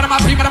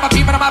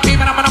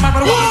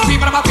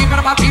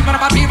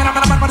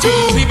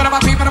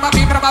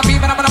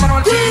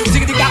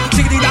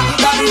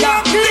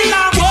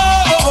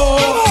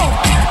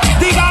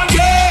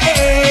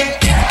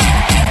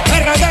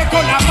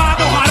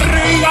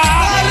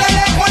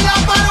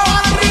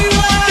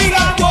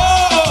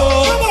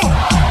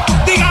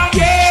 Digan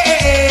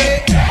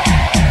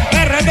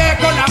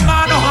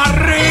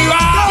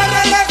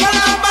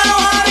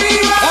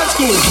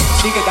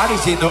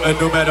Daddy siendo el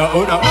número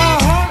uno.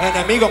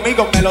 Enemigos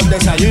míos me los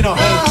desayuno.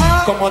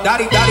 Como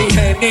Daddy,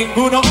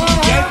 ninguno.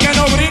 Y el que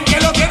no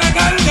brinque lo tiene en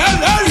el.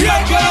 Y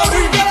el que no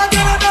brinque lo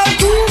tiene en el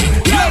cu.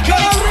 Y el que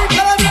no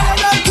brinque lo tiene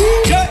en el cu.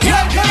 Y el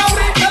que no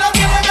brinque lo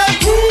tiene en el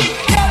cu.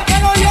 Y el que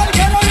no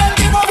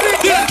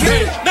brinque.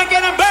 Me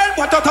quieren ver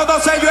puesto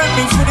todos ellos en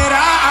mi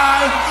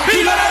funeral.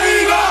 Y yo le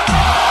digo.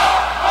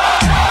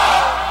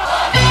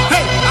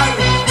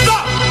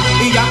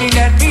 Y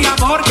Yamilet, mi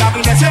amor,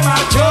 Yamilet se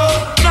marchó.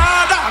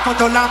 Nada con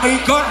toda la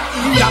micor.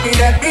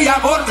 Yamilet, mi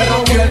amor, me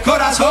rompió el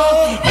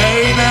corazón.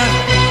 Hey, man.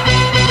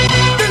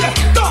 Dile,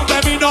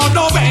 donde vino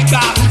no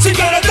venga. Si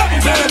quieres de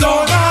mi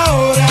perdón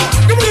ahora.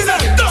 ¿Cómo dice?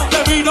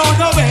 Donde vino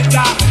no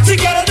venga. Si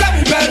quieres de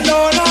mi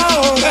perdón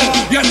ahora.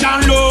 Y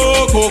están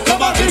locos,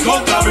 combatir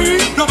contra mí.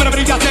 No me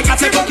brillas de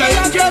casa porque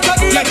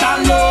y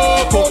están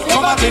locos,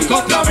 combatir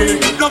contra mí.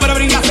 No me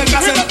brillas de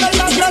casa porque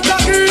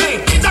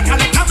hey, está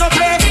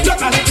calentándote, yo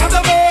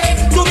calentándome.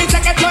 Tú dices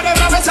que tú eres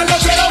bravo, eso lo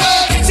quiero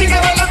ver. Sigue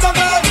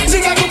bailándome,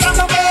 sigue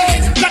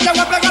gustándome. Ya te voy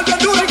a pegar bien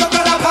duro y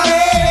contra la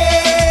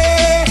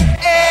pared.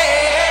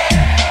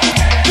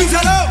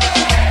 Díselo.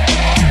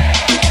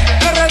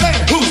 RD,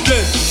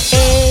 usted.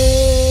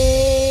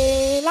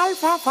 El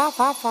alfa,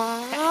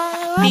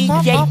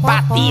 DJ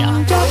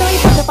Patio. Yo estoy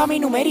puesto pa' mi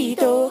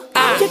numerito.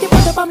 Yo estoy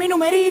puesto pa' mi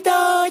numerito.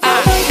 Yo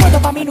estoy puesto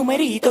pa' mi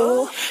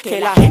numerito. Que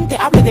la gente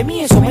hable de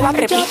mí, eso me da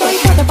trepito. Yo estoy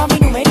puesto pa' mi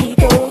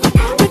numerito.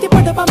 Yo estoy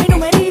puesto pa' mi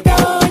numerito.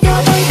 Yo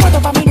estoy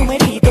puesto pa' mi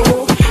numerito.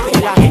 Que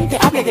la gente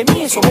hable de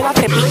mí, eso me da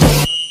trepito.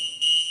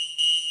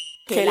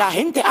 Que la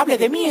gente hable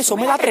de mí, eso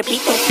me da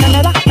trepito. Que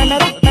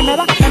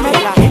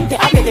la gente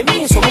hable de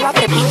mí, eso me da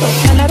trepito.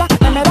 Me da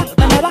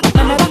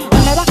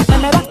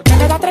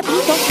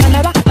trepito.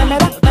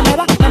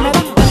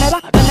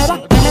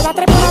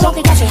 Lo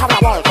que ya se habla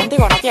bol,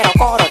 contigo no quiero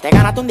coro. Te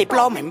ganaste un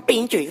diploma en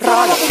pincho y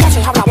rolo. Lo que ya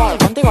se habla bol,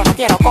 contigo no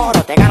quiero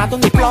coro. Te ganaste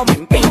un diploma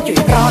en pincho y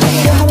rolo.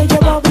 Deja de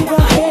llevar vida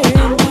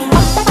ajena.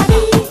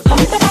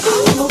 Ponte pa'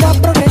 ti, no vas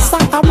a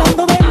progresar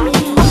hablando de mí.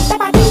 Ponte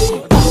pa'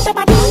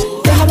 ti,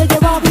 deja de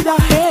llevar vida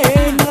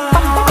ajena.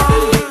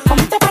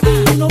 Ponte pa'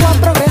 ti, no vas a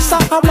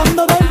progresar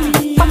hablando de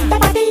mí. Ponte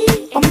pa' ti.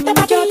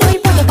 Yo estoy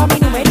puesto pa' mi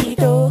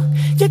numerito.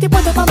 Yo estoy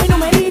puesto pa' mi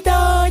numerito.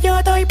 Yo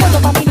estoy puesto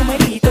pa' mi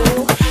numerito.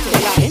 Que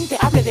la gente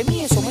hable de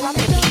mí, eso me da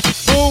trepito.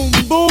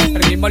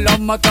 Prendimos los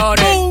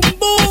motores,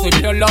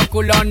 subieron los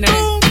culones,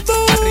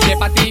 arriba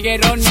pa'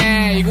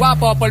 tiguerones y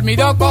guapo por mis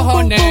dos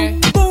cojones.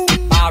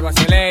 Paro,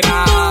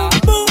 acelera,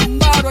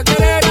 paro,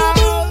 acelera,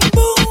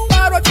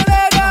 paro,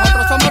 acelera.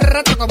 Nosotros somos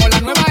retro como la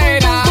nueva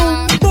era.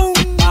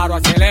 Paro,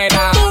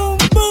 acelera,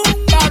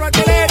 paro,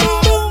 acelera,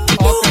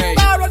 ok.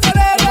 Paro,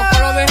 acelera,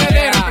 como lo de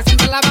RD,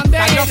 representa la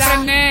bandera. Ya yo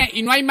frené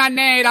y no hay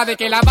manera de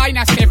que la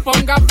vaina se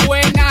ponga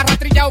buena.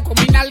 Rastrillado con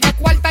mi nalga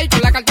cuarta y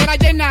con la cartera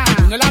llena.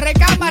 No la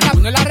recámara,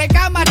 no la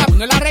recámara,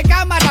 no la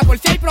recámara por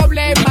si hay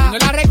problema. No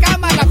la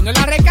recámara, no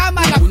la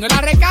recámara, no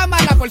la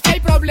recámara por si hay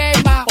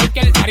problema.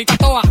 Porque el carita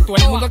toa, todo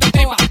el mundo te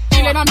trepa.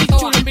 Dile mami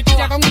chulo, en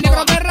vitilla con un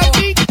negro de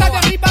revista. De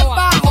arriba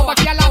abajo, pa'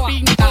 aquí a la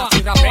pinta.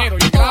 Soy rapero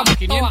y grabo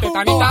 500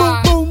 tanitas.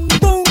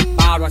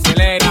 Paro,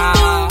 acelera,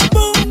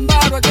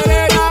 paro,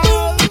 acelera,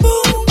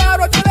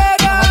 paro,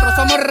 acelera. Nosotros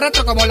somos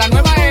retro como la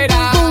nueva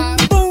era.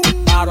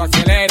 Paro,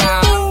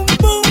 acelera,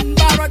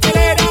 paro,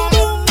 acelera,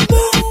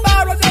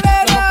 paro,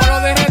 acelera. Los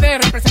polos de RD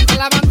representan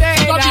la bandera.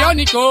 Sigo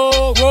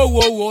biónico, wow,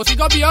 wow, wow.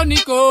 Sigo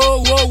biónico,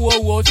 wow,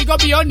 wow, wow. Sigo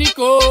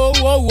biónico,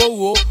 wow, wow,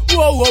 wow.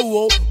 Wow, wow,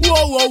 wow,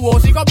 wow, wow, wow.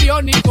 Sigo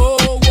biónico,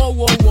 wow,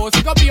 wow, wow.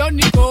 Sigo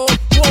biónico,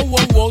 wow,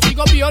 wow, wow.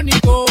 Sigo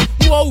biónico,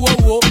 wow, wow,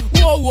 wow,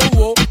 wow, wow,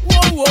 wow,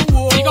 wow, wow,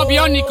 wow. Sigo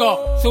biónico,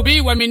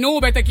 subido en mi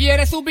nube, te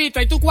quieres subir,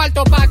 trae tu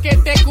cuarto pa' que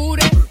te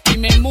cure y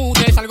me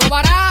mudes. Algo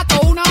barato,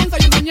 una onza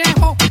y un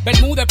añejo,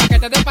 Bermúdez pa' que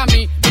te dé pa'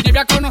 mí. Te lleve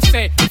a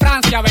conocer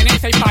Francia,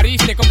 Venecia y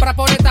París. Te compra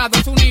por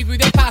Estados Unidos y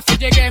de paso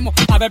lleguemos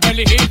a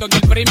Beverly Hills, donde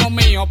el primo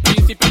mío,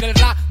 príncipe del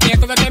rap,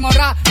 nieto de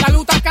Temorra, la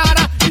luz está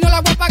cara y no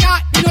la voy a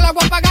pagar, y no la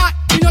voy a pagar,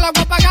 y no la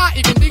voy a pagar.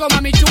 Y contigo,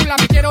 mami chula,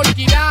 me quiero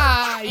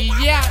liquidar. Y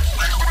ya,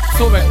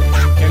 sube,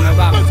 que nos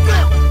vamos.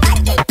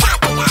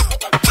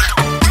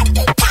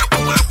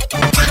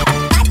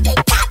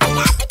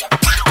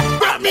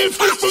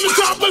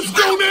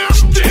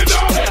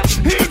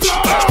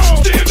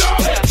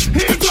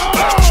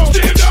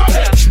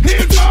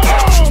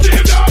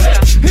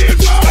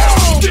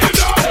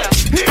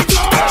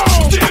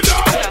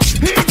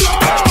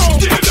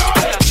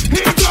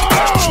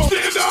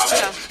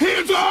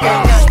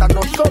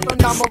 Nosotros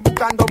andamos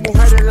buscando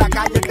mujeres en la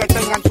calle que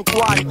tengan su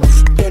cuarto,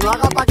 que no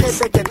haga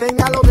paquete, que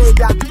tenga lo de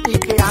ella y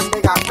que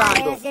ande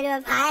gastando.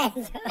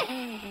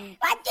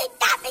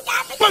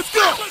 Let's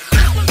go.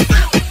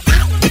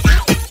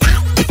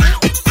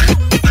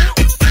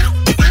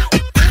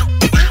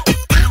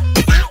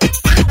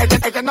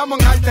 Es que andamos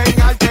en alta,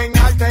 en alta, en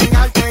alta, en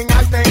alta, en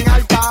alta, en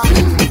alta.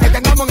 Es que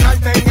andamos en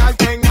alta, en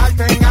alta, en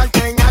alta, en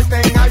alta, en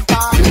alta, en alta.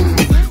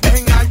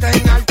 En alta,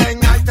 en alta,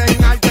 en alta,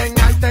 en alta, en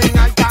alta, en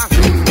alta.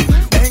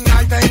 En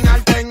alta, en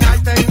alta, en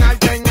alta, en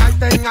alta, en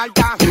alta, en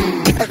alta.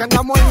 Es que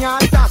andamos en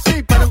alta,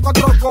 sí, pero en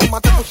 4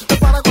 comas. Te pusiste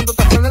para cuando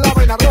te prende la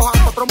vaina roja.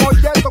 4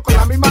 molletos con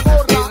la misma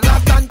gorra.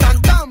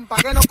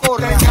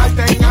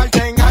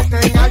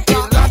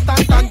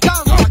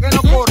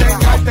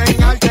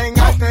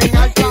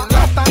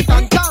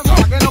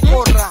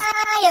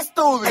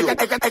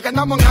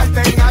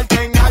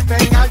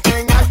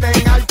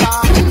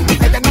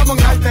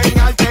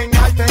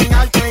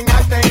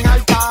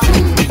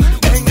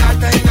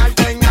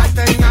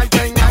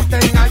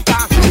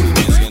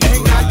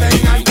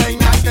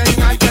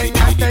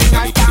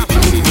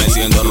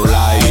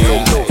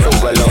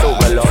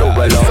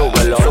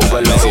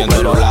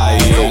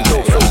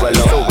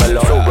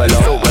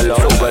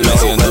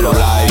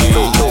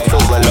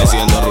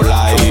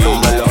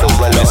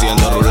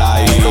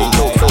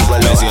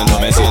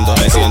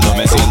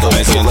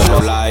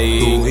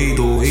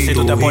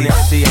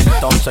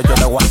 entonces yo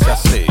te voy a hacer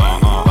así.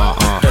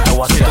 Yo te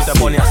voy a hacer así. Si tú te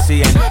pones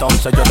así,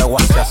 entonces yo te voy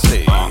a hacer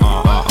así.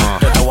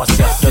 Yo te voy a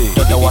hacer así.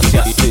 Yo te voy a hacer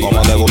así.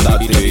 Como te gusta a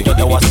ti. Yo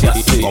te voy a hacer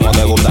así. Como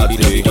te gusta a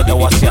ti. Yo te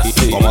voy a hacer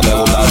así. Como te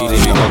gusta a ti.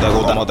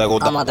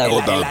 Como te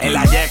gusta. En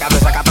la yeca te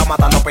saca todo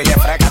matando pile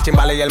fresca.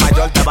 Chimbale y el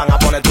mayor te van a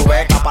poner tu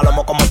beca.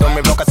 Palomo como tú en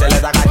mi bloque se le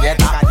da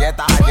galleta.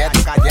 Galleta. Aquí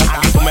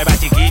tú me ves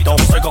chiquito.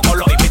 Soy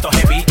cocolo y pito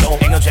jevito.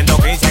 En un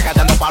 115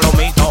 cantando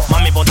palomito.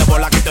 Mami ponte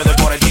por la que te doy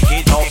por el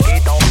chiquito.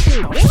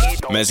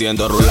 Me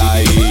siento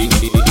rulay.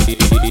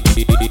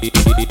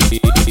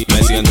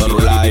 Me siento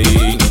rulay.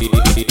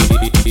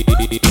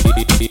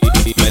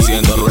 Me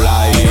siento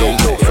rulay.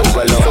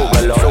 Súbelo.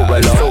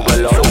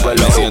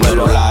 Me siento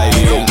rulay.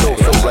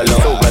 Me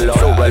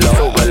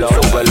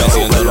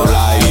siento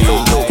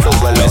rulay.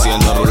 Me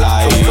siento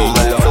rulay.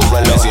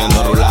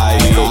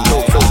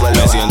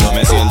 Me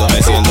siento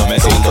rulay.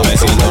 Me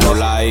siento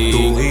rulay.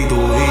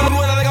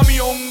 Rueda de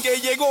camión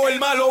que llegó el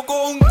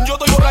malocón. Yo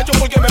estoy borracho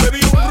porque me bebí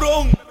un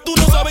ron. Tú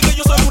no sabes que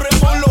yo soy un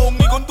remolón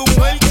y con tu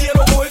mujer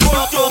quiero coger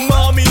colchón.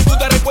 Mami, tú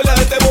te recuerdas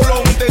de este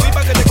bolón. Te di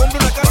pa' que te compre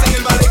una casa en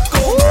el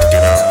malecón.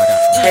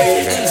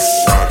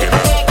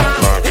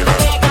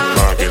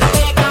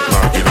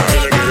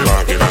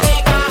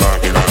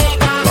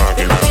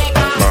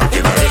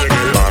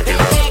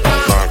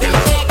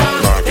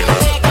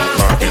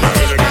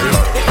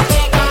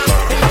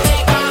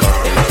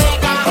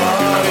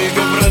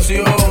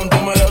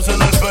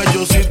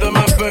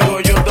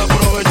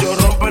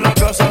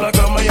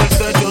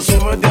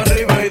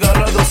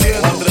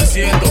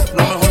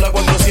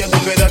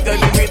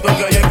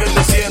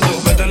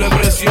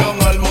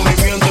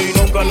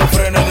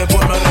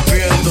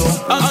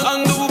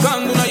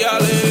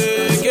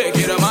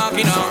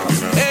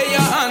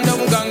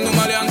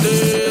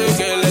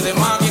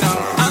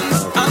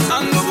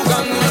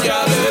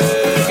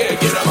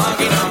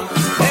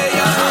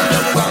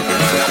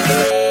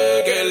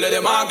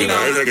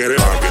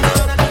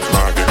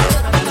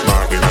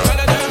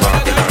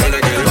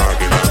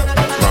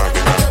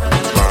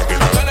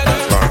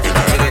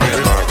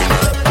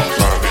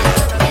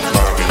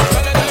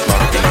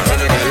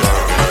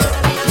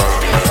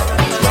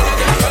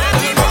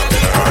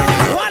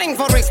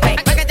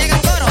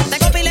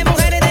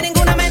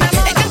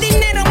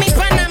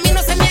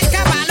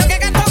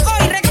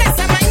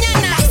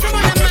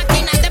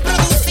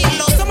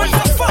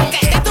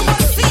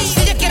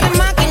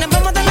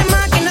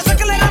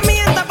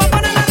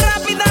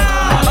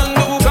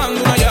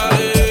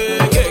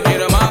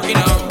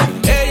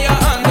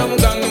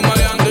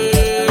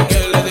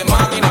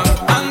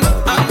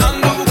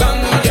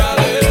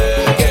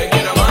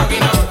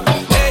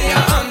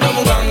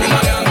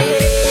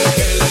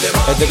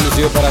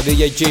 Para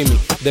DJ Shimi,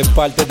 de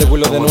parte de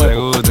culo de nuevo. Te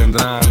gusta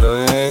entrando,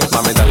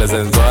 Mami, dale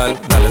sensual,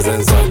 dale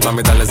sensual.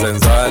 Mami, dale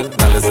sensual,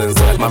 dale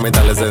sensual. Mami,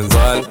 dale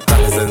sensual,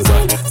 dale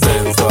sensual.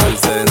 Sensual.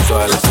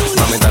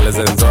 Mami, dale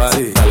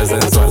sensual, dale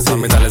sensual.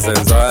 Mami, dale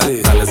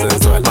sensual, dale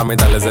sensual. Mami,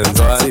 dale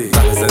sensual,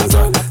 dale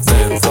sensual.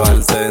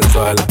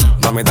 Sensual.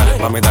 Mami, dale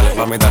sensual.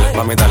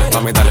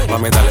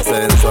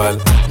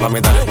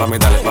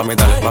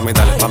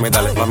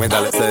 Mami,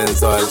 dale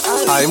sensual.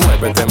 Ay,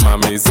 muévete,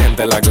 mami,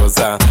 siente la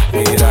cosa.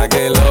 Mira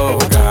que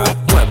loca.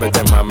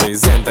 Muévete, mami,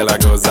 siente la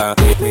cosa.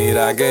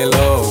 Mira que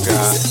loca.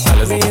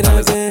 Dale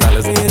sensual. Mami, dale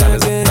sensual.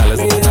 Mami,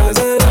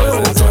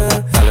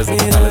 dale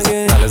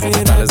sensual. Mami,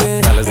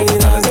 dale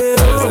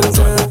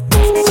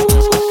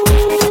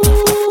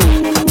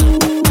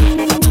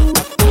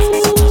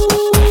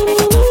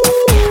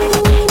sensual.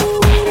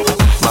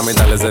 Sensual. Mami,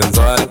 dale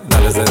sensual.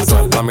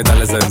 Mami,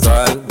 dale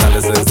sensual.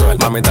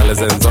 Mami, dale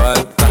sensual.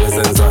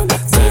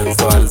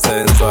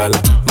 Sensual.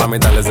 Mami,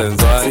 dale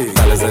sensual.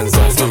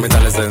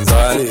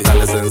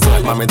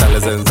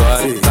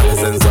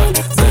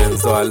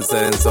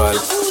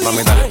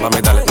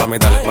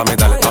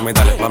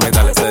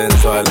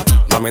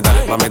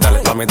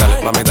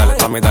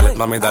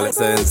 Mami, dale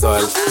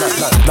sensual.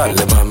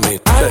 Dale, mami,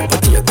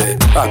 despatillate,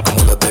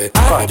 acomódate,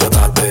 pa' yo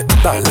date.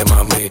 Dale,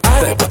 mami,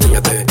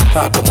 despatillate,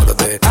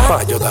 acomódate,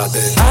 pa' yo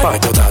date. Acomódate, pa'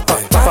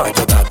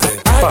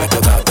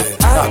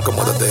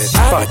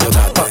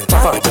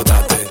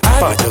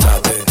 yo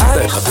date.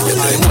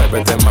 Despatillate,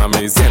 muévete,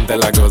 mami, siente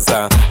la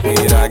cosa.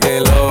 Mira que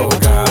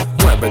loca.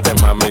 Muévete,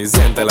 mami,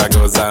 siente la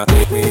cosa.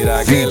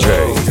 Mira que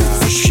DJ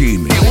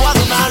Shimi. Te voy a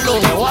donarlo.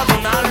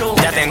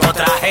 Ya tengo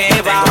otra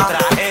jeva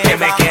que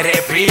me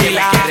quiere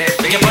pila.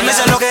 Que pues me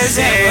sé lo que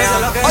sea.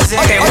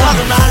 Te voy a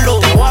donarlo.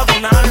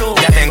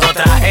 Ya tengo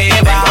otra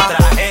jeva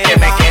que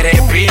me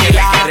quiere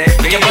pila.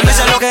 Que pues me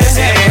sé lo que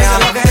sea.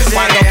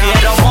 Cuando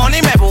quiero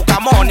money me busca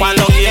money.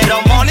 Cuando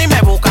quiero money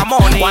me busca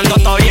money. Cuando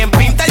estoy en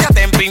pinta ya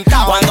te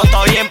empintado. Cuando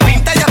estoy en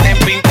pinta ya te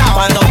empintado.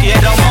 Cuando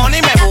quiero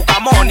money me busca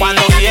money.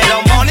 Cuando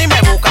quiero money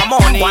me busca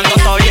money. Cuando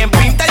estoy en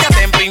pinta ya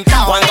te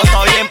empintado. Cuando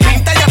estoy en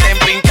pinta ya te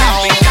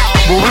empintado.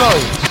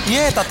 Y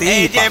esta tipa.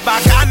 Ella es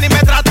bacana y me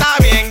trata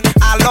bien.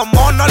 A los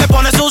monos le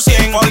pone su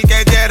 100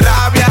 porque ella es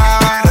rabia.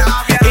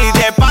 Y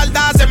de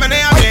espalda se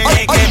menea bien.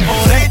 Y que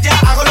por ella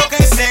hago lo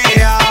que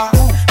sea.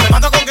 Me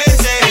mato con quien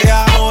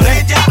sea. Por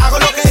ella hago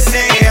lo que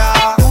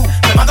sea.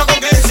 Me mato con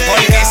quien sea.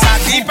 Porque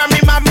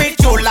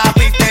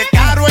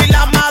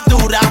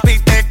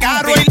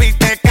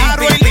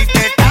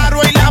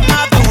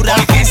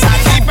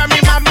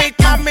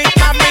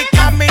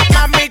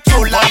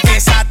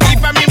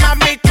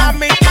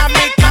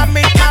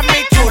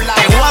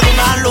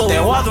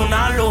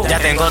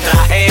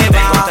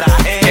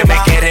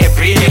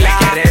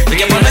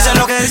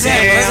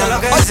sé.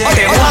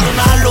 Te voy a dar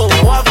una luz,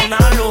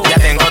 Ya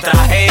tengo otra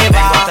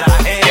jeva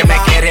que me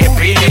quiere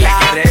pila.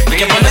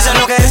 Que por eso es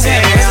lo que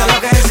sé.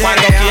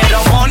 Cuando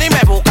quiero money me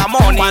busca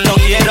money. Cuando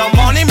quiero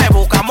money me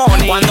busca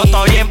money. Cuando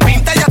estoy en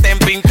pinta ya te he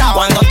pintado.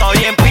 Cuando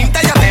estoy en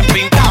pinta ya te he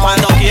pintado.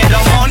 Cuando quiero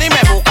money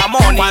me busca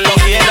money. Cuando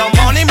quiero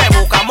money me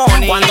busca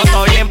money. Cuando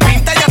estoy en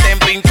pinta ya te he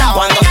pintado.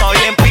 Cuando estoy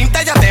en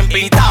pinta ya te he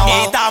pintado. Y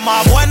está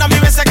más buena mi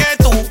veces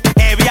que tú.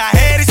 Es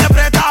viajera y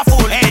siempre está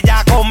full.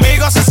 Ella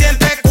conmigo se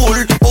siente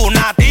cool.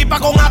 Una tipa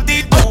con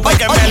actitud.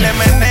 Porque me le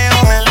meneo.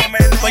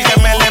 Porque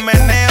me le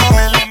meneo.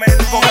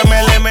 Porque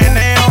me le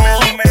meneo.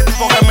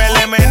 Porque me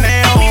le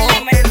meneo.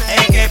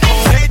 Es que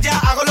por ella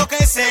hago lo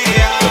que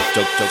sea.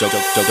 Yo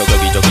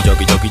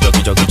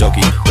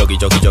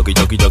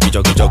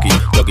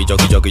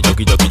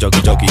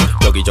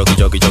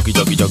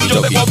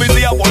tengo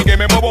policía porque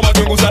me muevo más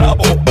que un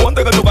gusarapo.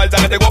 Ponte que tu calza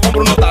que te voy a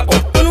comprar unos tacos.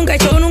 Nunca he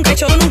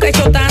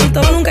hecho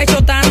tanto.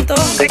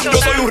 Yo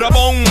soy un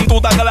rapón, tú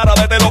estás clara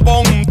de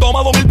telopón.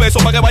 Toma 2,000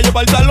 pesos para que vayas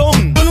para el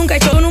salón. Nunca he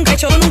hecho tanto.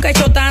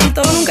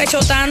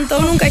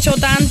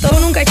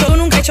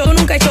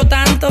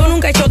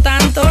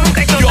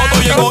 Yo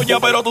estoy en olla,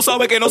 pero tú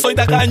sabes que no soy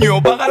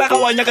tacaño. Paga la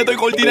cabaña que estoy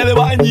cortina de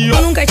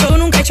baño. Nunca he hecho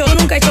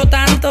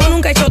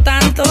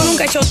tanto.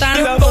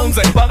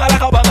 Entonces, paga la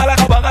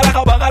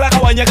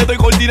cabaña que estoy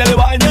cortina de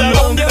baño.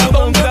 Entonces,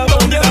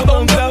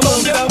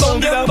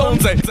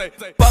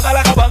 paga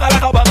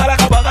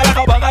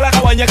la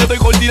cabaña que estoy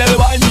cortina de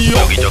baño.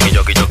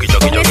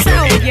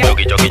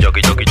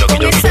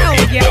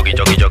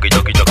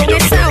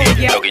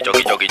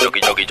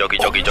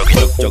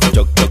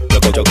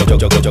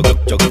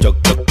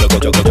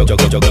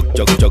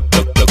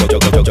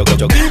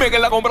 Dime que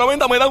en la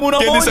compraventa me dan una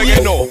 ¿Quién dice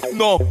que no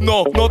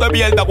te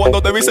pierdas. Cuando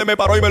te vi se me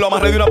paró y me lo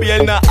amarré de una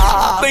pierna.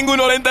 Tengo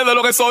unos lentes de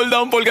lo que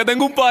soldan porque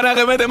tengo un pana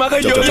que mete más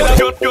que yo.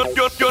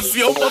 Yo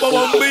soy un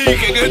papabombi,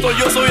 que en esto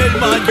yo soy el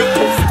mayor.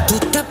 Tú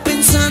estás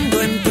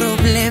pensando en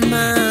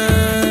problemas.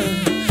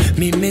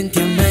 Mi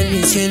mente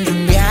amaneció en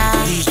un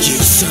viaje. Deejay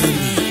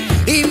Shimi.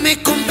 Y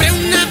me compré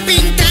una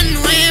pinta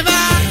nueva.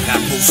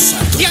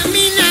 Y a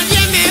mí nadie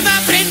me va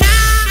a frenar.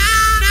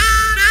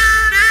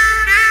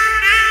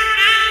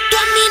 Tú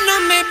a mí no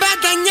me vas a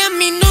dañar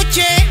mi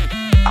noche.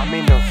 A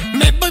mí no.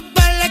 Me voy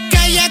para la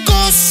calle a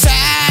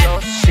gozar. Yo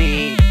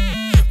sí.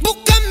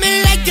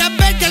 Búscame la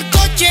llave del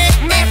coche.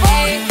 Me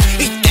voy.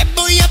 Y te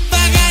voy a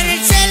pagar el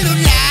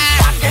celular.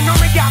 Pa' que no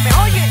me llame,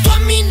 oye. Tú a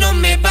mí no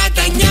me vas a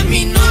dañar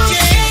mi noche.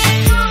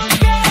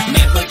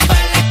 Me voy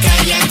para la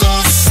calle a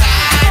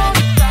gozar.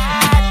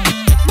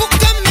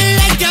 Búscame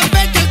la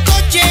llave del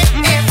coche.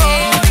 Me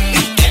voy.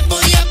 Y te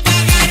voy a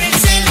pagar el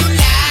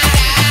celular.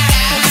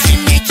 Si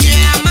me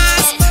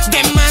llamas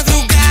de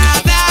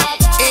madrugada, pa'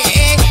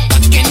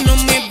 que no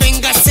me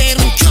venga a hacer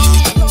un show.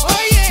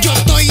 Yo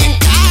estoy en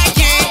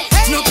calle,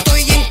 no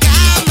estoy en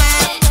cama.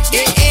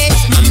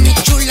 Mami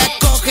chula,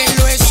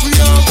 cógelo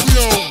slow.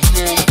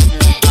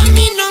 Tú a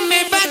mí no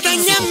me vas a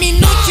dañar mi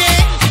noche.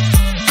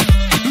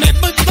 Me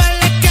voy para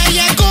la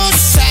calle a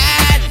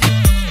gozar.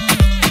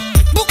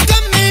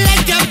 Búscame la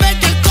llave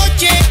del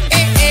coche.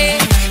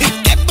 Y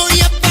te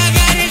voy a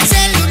pagar el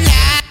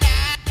celular.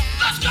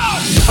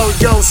 Oh,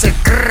 yo,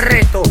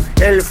 secreto,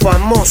 el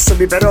famoso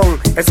biberón,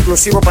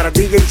 exclusivo para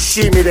Deejay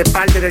Shimi de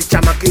parte del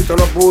chamaquito,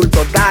 los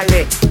bultos.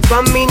 Dale, tú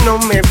a mí no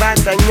me va a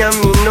dañar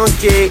mi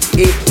noche.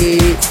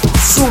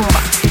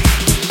 Zumba.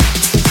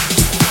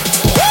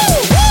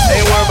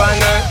 Ain't worried about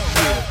none.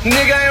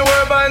 Nigga ain't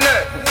worried about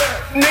none.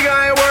 Nigga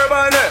ain't worried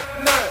about none.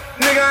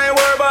 Nigga ain't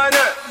worried about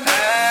none.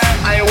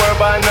 I ain't worried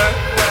about none.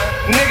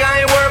 Nigga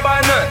ain't worried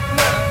about none.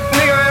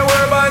 Nigga ain't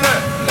worried about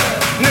none.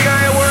 Nigga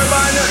ain't worried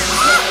about none.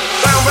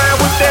 Round round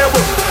with that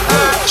whip.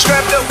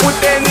 Strapped up with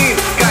that knee.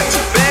 Got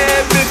your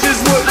bad bitches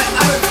with me.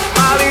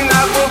 Molly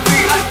not for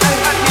feet.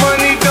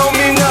 Money don't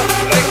mean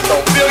nothing. They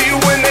don't feel you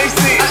when they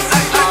see it.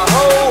 My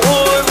whole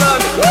hood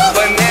love me.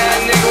 But now a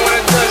nigga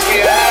wanna touch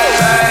me. I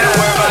ain't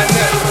worried about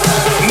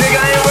nothing.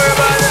 Nigga ain't worried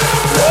about nothing.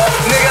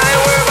 Nigga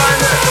ain't worried about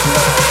nothing.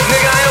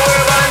 Nigga ain't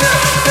worried about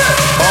nothing.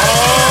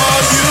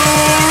 Are you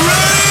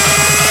ready?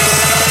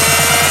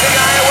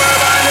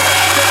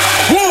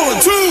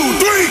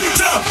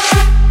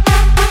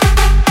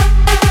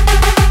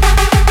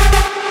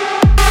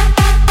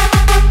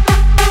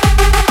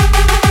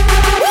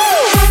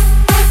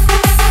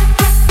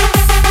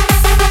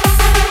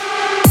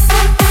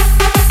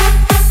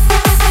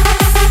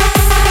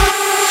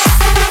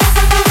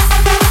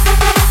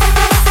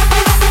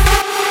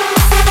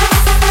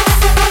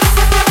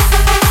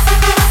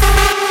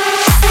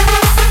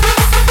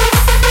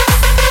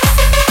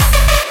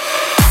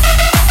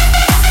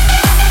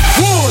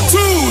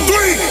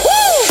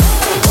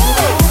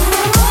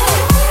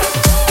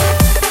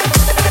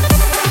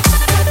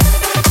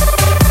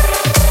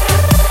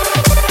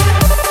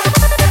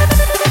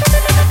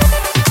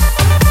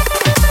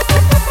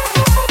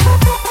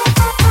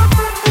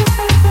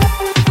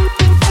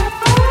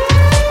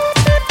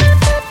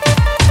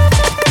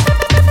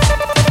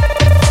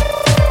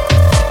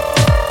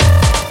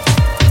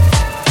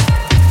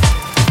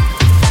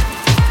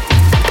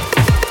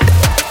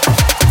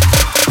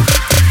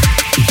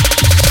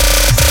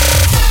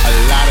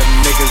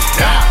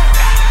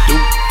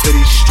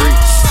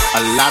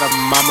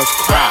 must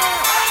cry.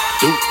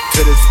 Due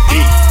to this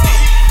beat,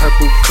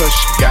 purple kush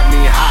got me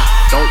high.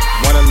 Don't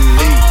wanna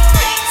leave.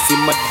 See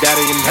my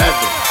daddy in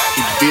heaven,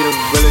 he be the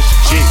realest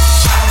G.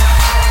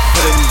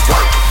 Put in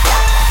work,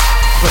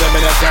 put him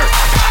in the dirt.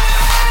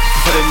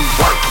 Put in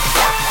work,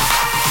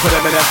 put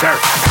him in the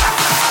dirt.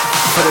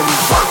 Put in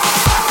work,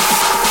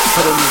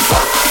 put in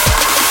work,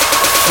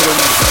 put in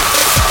work.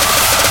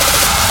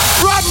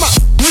 Rodma!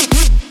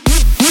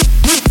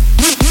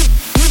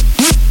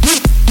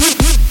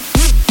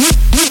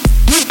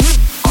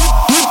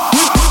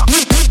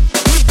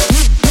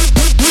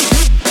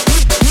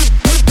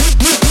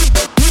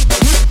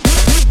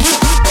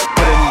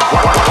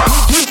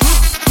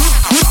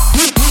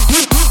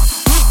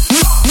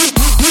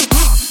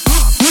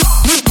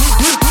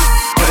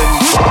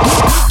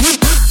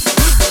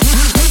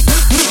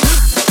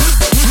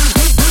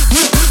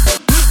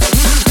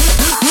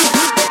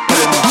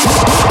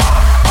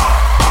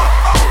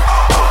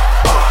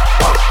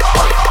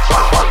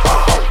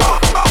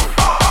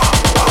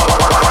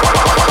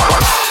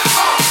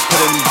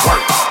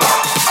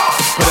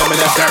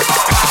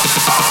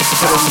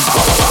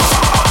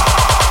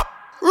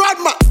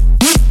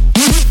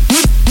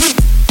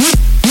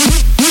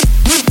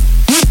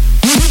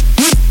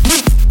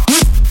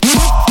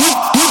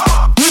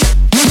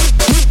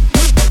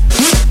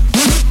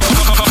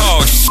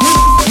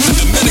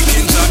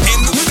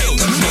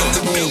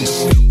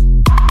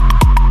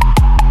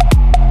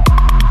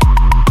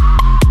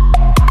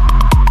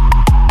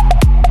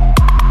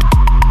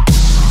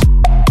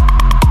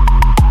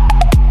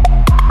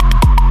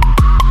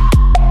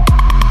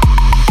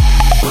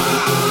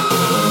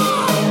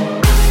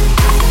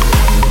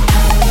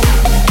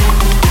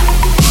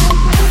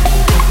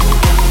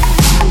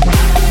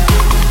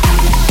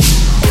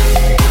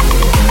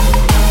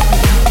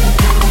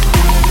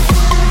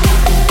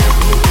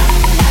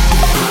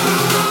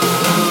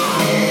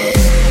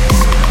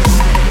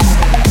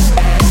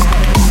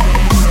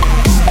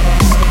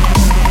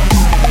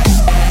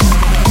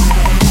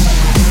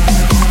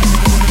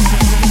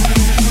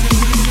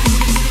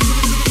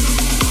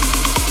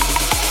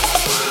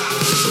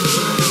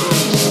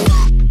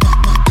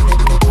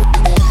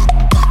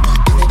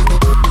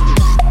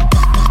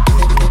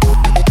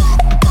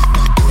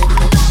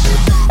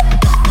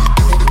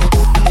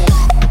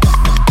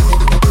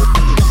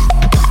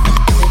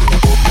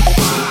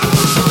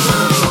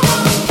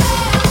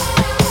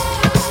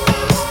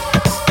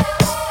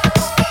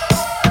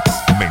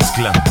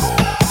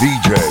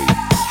 DJ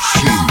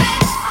Shimi,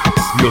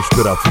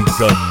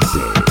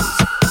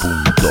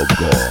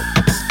 lostraficantes.com,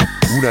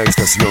 una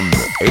estación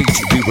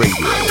HD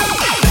Radio.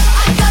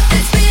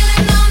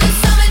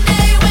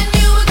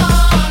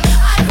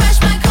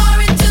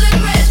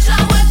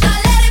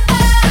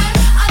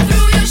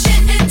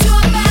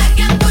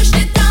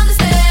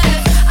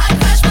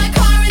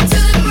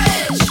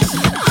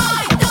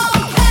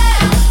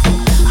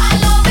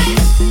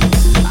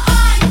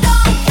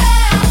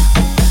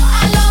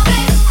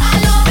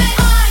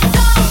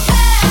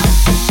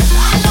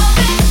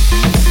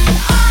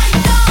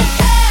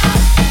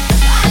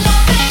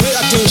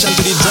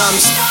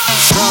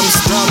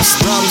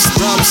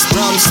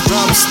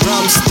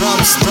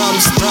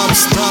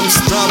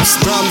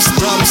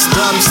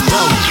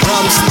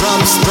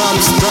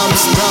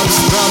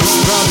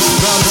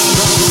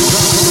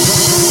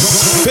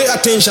 Pay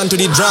attention to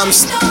the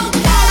drums.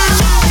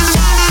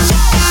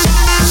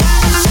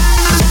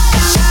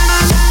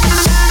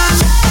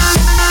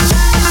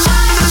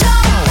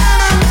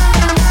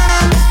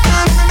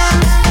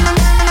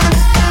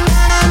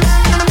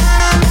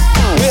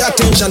 Pay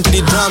attention to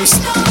the drums.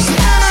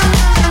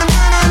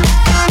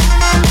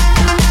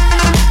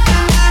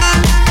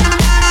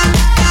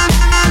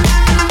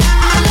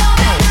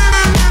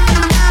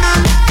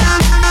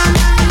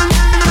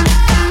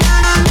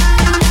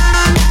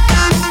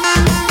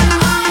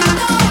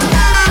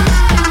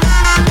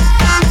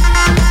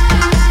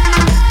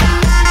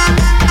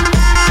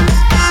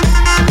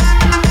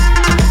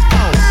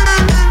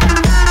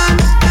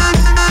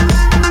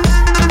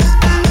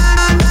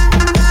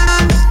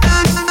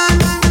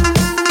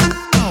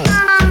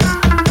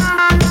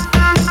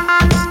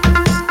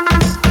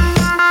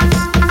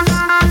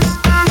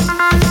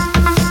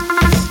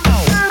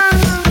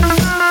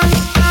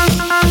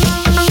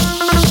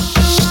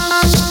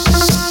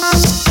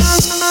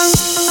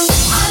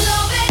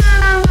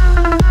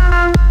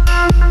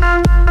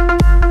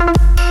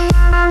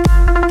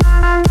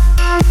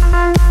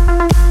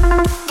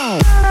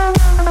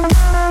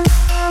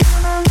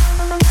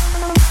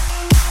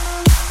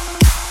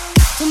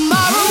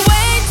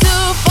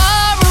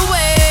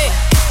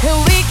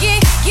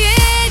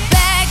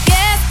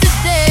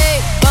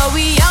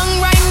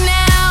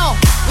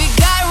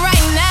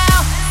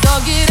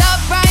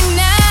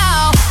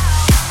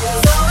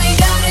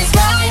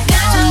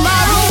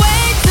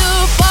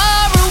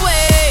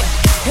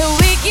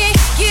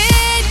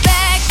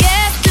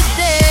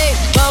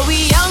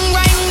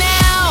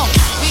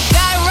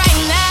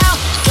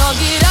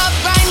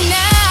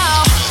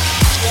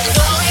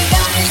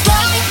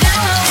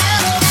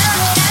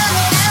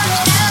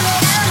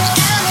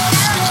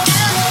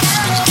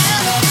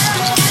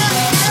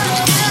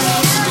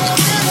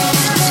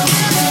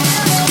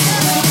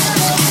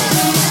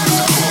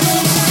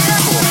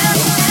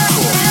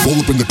 Roll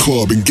up in the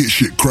club and get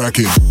shit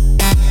cracking.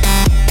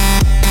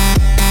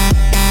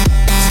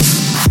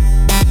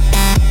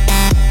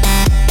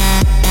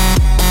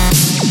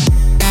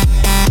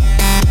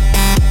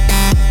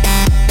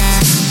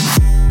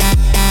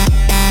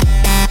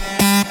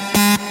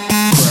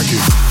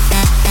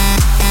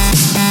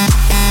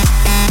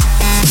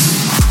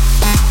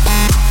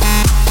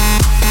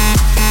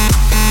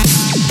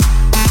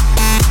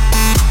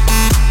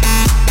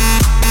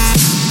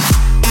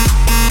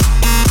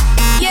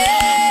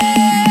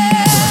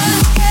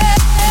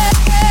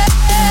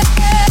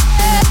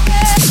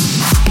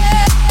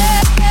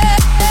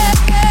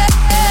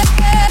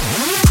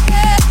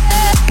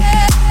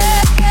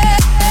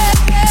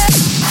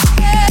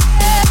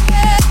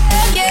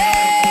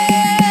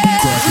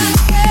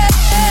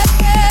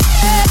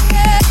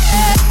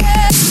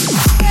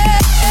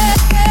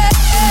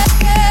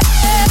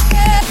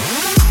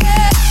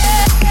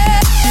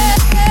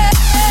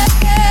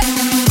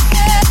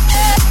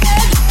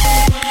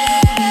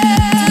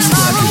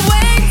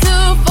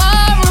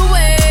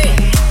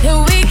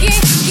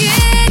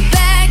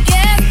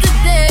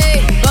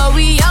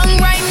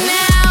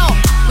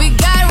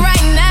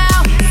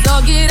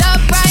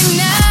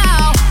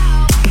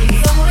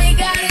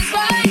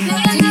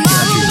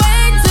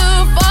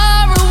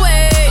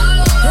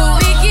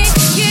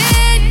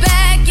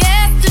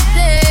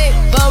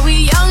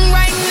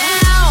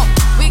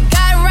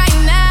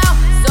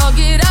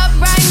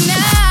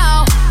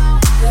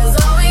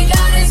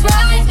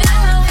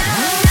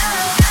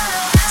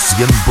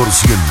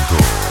 Original.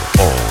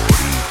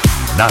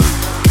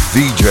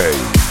 DJ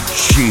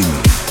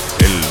Shimi,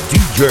 el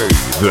DJ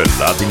de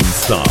Latin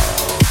Star.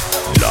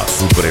 La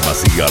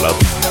supremacía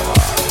latina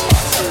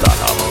hasta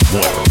la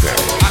muerte.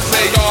 I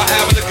say y'all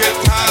having a good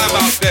time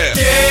out there.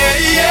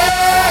 Yeah,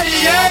 yeah,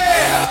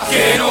 yeah.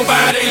 Que no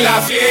pare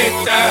la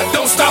fiesta.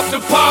 Don't stop the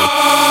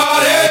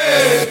party.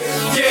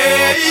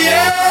 Yeah,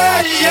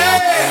 yeah,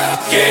 yeah.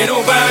 Que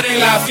no pare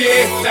la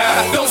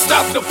fiesta. Don't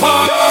stop the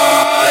party.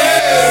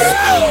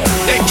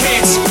 They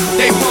can't,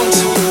 they won't,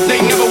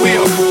 they never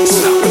will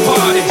stop the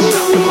party.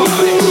 Stop the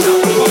party.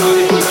 Stop the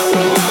party. Stop the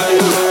party.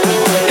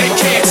 They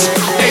can't,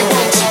 they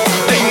won't,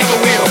 they never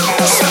will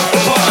stop the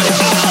party.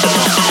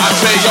 I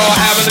say y'all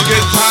having a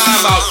good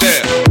time out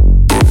there.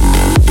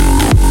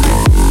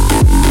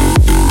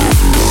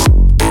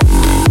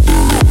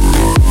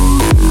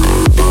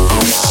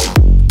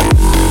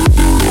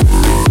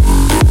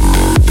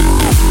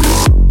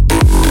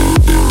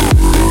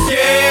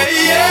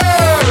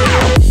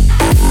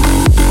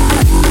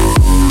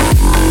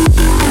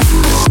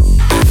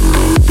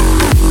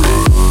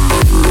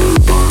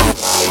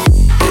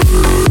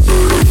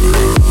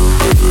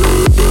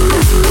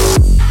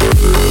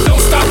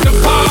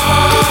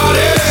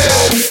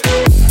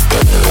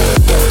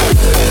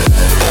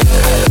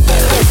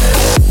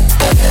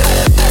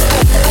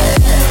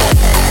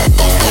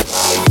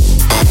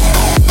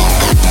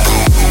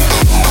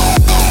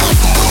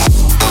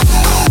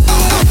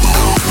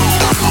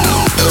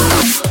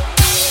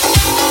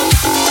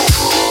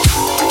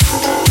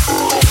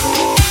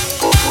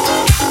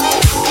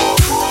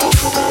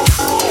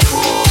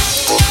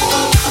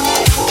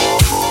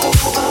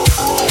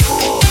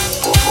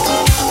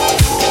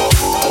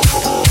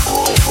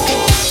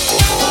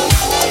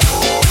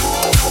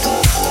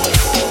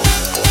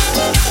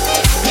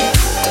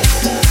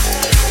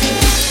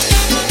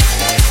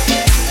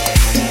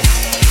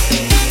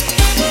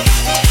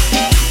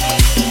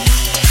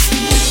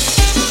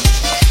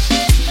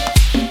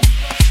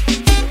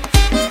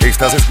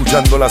 Estás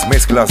escuchando las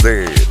mezclas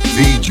de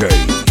DJ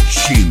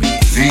Shimi.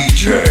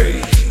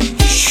 DJ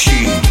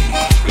Shimi.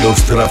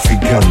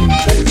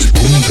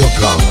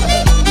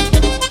 Lostraficantes.com.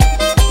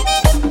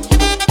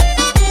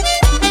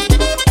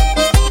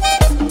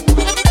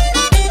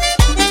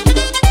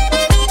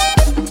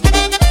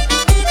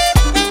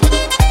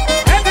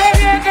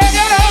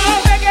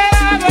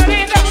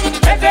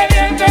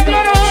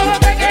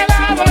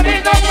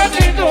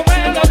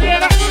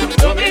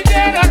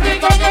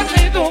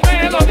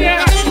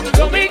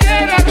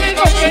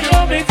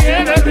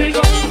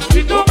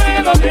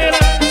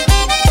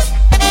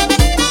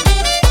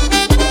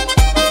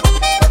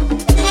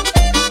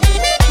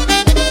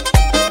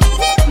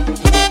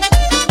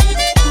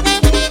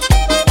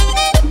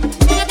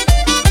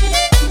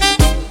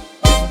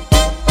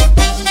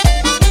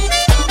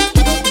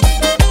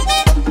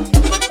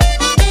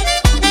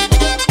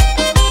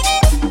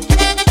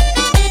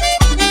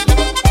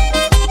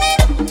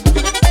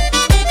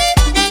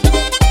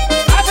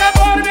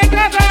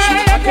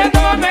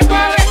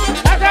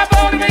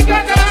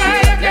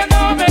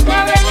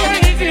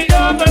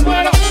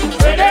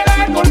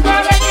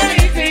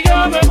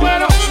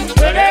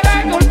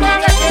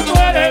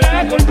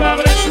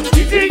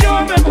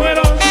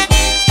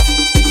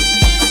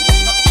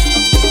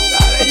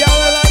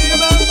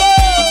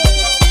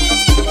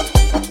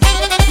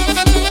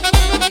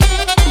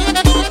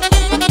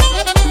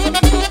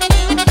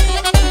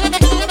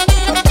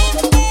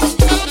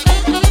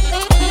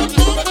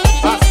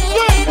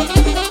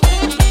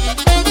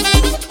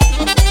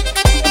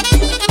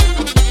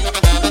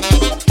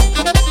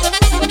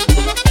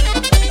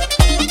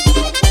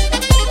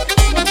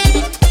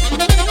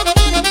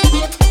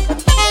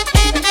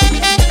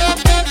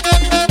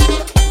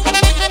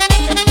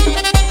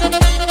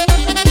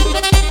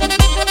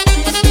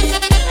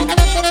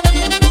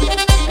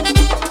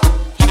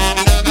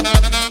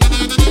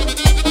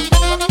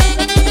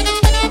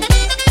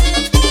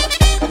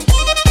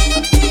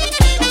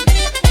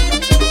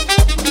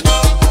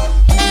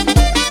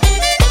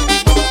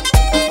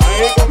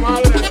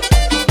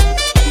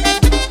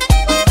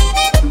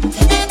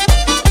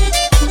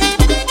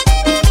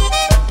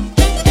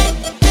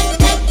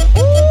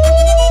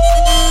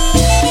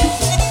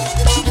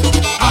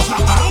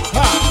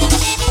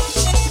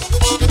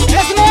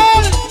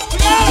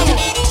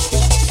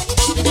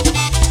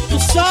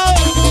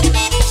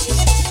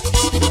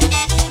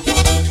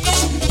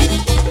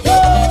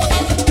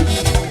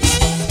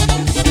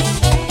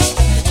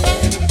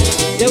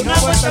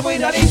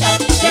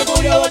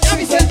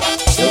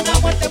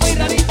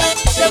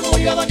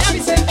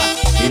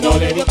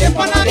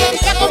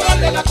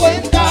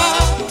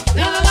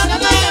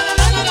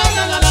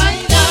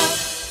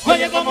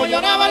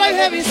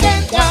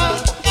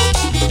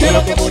 De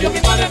lo que murió mi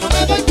madre no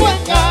me doy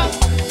cuenta.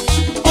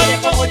 Oye,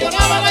 como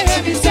lloraba la hija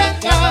de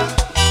Vicenta.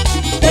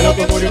 De lo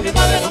que murió mi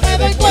madre no me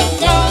doy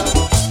cuenta.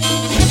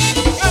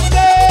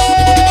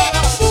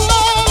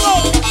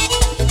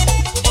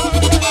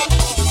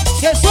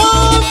 ¡Que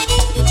son!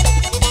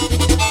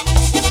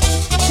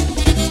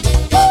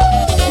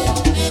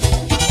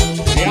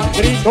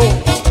 Leandrito,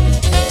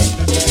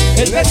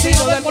 el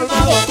vecino del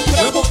colmado,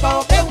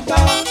 preocupado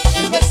preguntaba.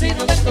 El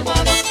vecino del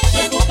colmado,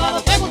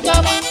 preocupado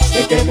preguntaba.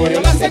 De que murió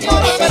la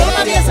señora, pero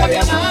nadie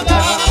sabía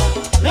nada.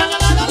 La la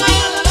la la la la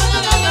la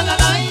la la la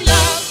la.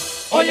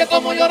 Oye,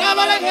 como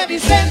lloraba la hija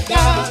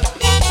Vicenta.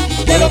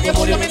 De lo que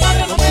murió mi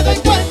madre no me doy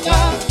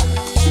cuenta.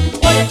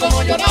 Oye,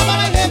 como lloraba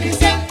la hija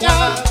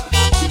Vicenta.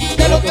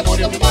 De lo que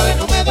murió mi madre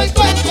no me doy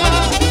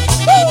cuenta.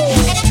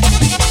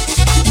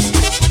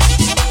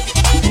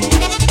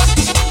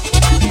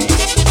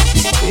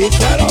 Y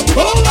te lo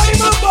pongo y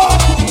mambo.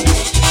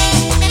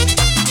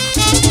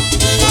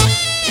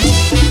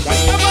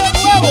 Cantamos de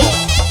nuevo.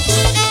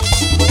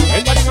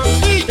 El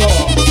marimancillo.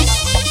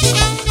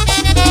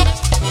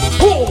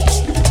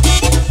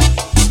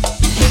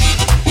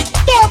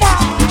 ¡Toma!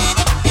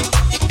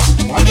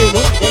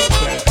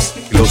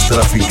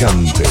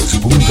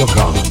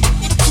 Lostraficantes.com.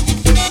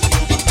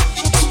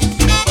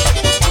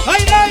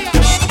 ¡Ay, Raya!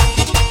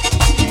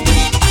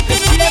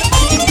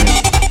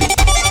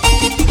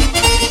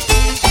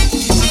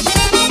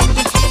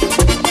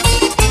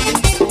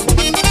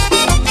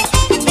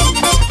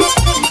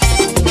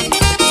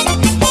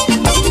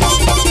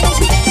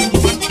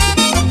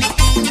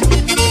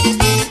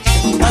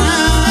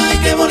 Ay,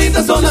 qué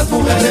bonitas son las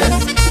mujeres.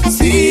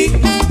 Sí,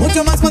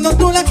 mucho más cuando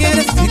tú la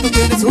quieres. Si tú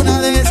tienes una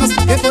de esas,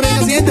 que por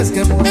ella sientes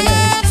que mueres.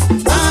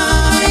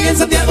 Ay, en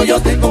Santiago yo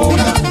tengo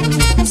una.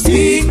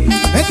 Sí,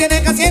 me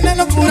tiene casi en la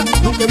locura.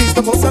 Nunca he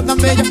visto cosa tan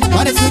bella,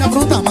 parece una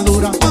fruta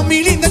madura.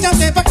 Mami linda,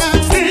 échate pa' acá.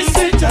 Sí,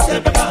 sí,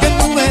 échate pa' acá. Que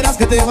tú verás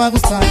que te va a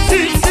gustar.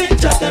 Sí, sí,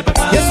 échate pa'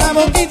 acá. Y esa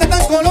boquita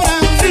tan colorada.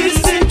 Sí,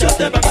 sí,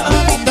 échate pa' acá.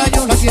 Linda,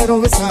 yo la quiero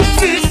besar.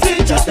 Sí, sí,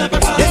 échate pa'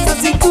 acá. Y esa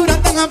cintura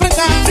tan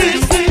apretada. Sí,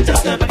 sí,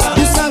 échate pa' acá.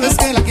 Tú sabes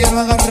que la quiero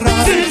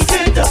agarrar. Sí, sí,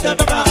 échate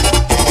pa' acá.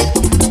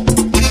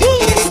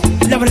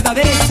 La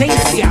verdadera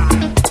esencia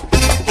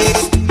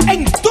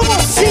en tu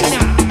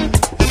bocina.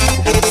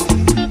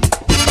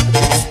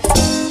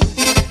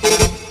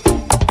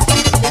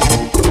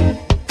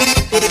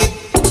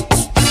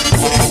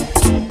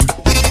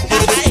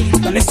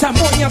 Dale esa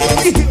moña,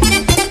 prodigio.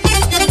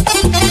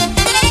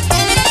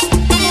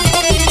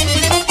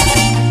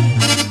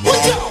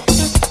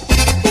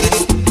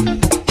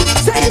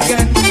 Say it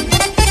again.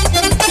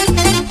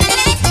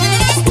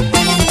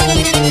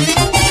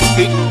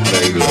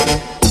 Increíble.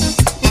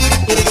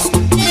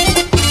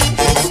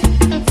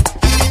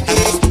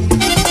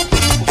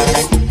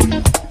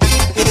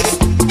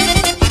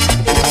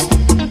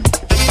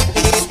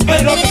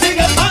 Pero que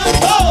siga el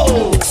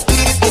mambo.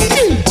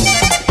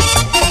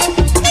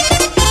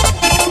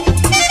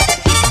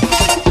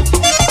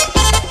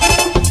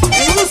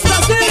 Me gusta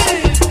así.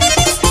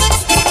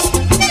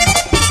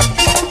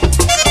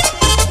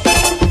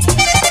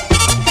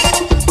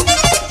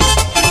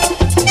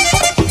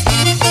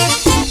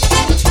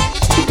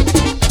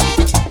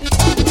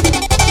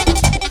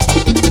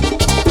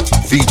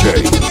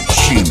 DJ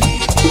Shimi.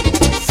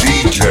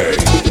 DJ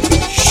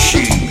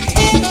Shimi.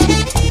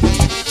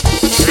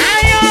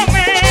 Ay,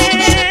 hombre,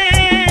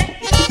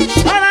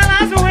 todas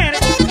las mujeres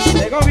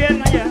de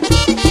gobierno allá,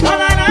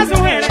 todas las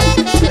mujeres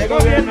de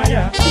gobierno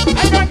allá,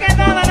 ay, porque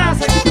todas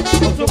nacen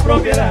con su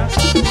propiedad,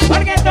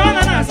 porque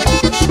todas nacen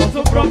con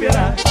su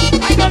propiedad,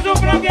 ay, con su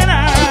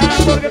propiedad,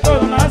 porque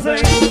todas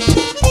nacen.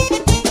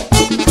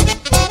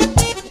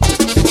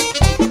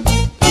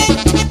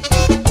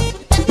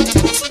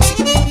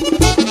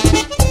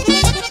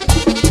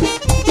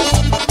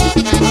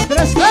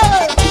 Andrés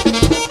Leve,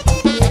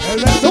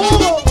 el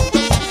verdugo.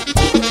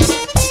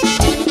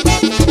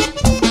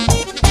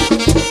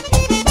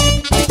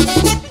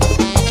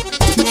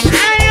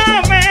 Ay,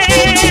 hombre,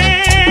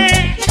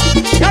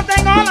 yo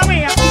tengo la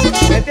mía,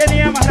 me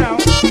tenía amarrado.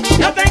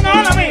 Yo tengo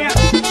la mía,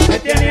 me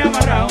tenía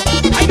amarrado.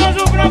 Ay, con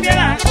su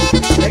propiedad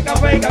de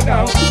café y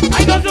cacao.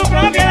 Ay, con su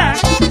propiedad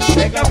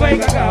de café y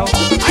cacao.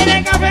 Ay,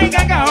 de café y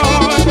cacao,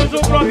 con su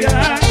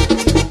propiedad.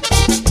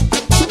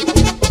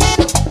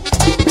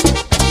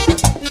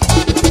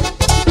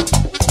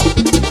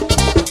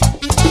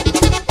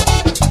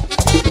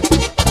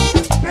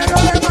 Pero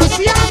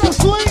demasiado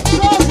swing,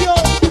 socio.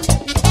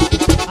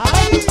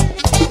 Ay.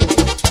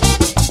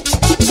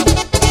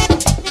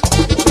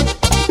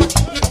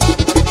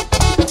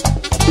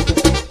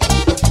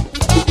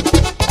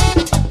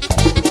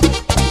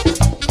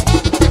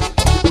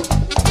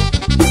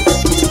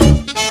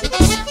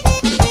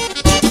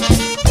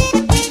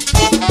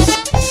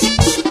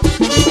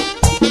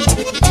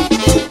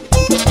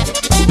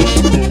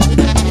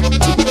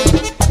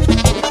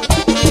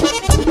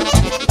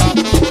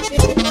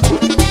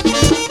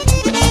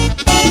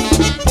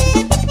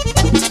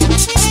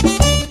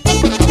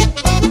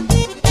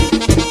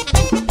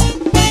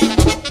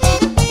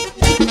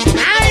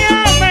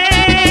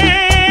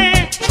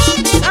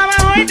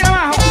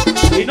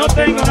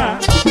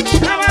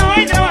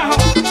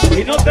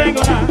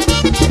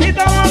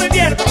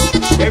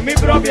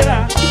 mi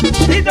propiedad,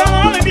 y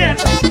todo lo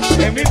invierto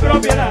en mi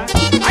propiedad.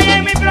 Ay,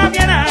 en mi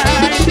propiedad,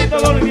 y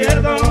todo lo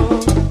invierto.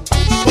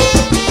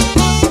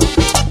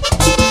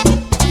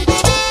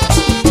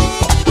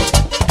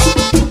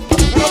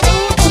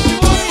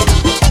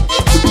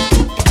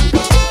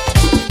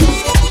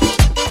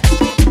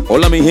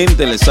 Hola mi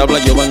gente, les habla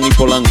Giovanni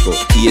Polanco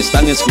y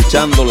están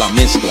escuchando la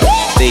mezcla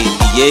de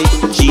DJ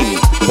Shimi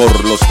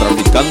por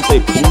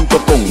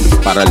lostraficantes.com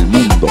para el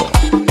mundo.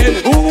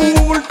 El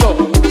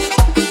bulto.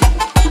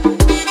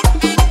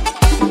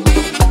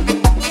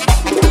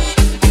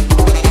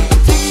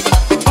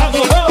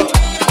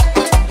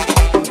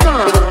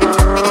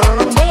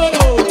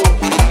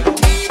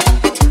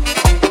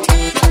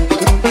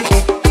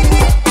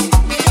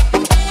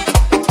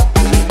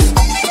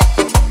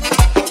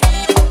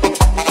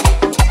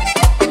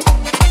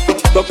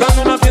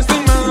 Tocando una fiesta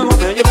en mano,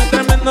 me llevé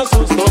tremendo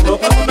susto.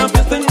 Tocando una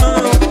fiesta en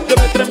mano,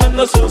 llevé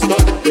tremendo susto.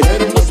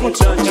 Dijeron los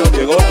muchachos,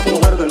 llegó la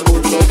mujer del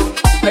bulto.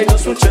 Ay,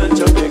 los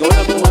muchachos, llegó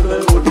la mujer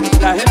del bulto.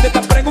 La gente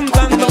está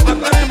preguntando,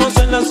 aclaremos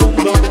el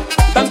asunto.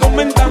 Están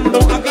comentando,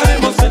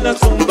 aclaremos el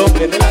asunto.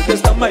 ¿Quién es la que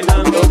están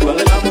bailando? ¿Cuál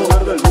es la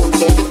mujer del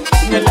bulto?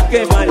 ¿Quién es la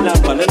que baila?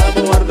 ¿Cuál es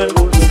la mujer del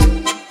bulto?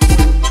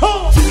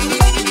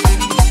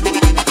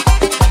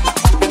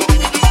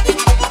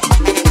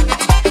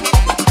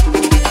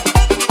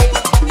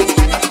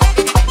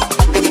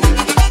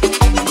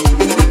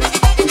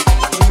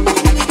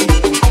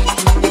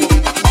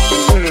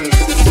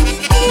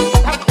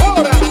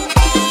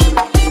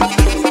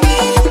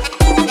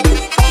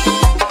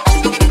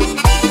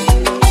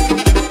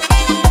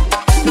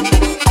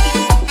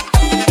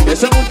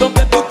 Ese bulto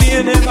que tú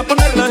tienes va a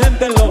poner la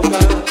gente loca.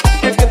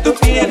 El que tú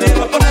tienes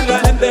va a poner la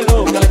gente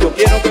loca. Yo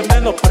quiero que me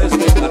lo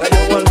preste para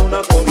yo guardar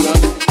una cosa.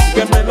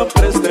 Que me lo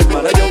preste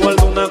para yo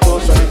guardar una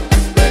cosa.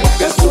 Pero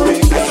que subir,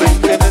 que tú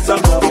tienes a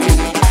mami.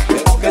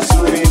 Pero que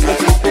subir, que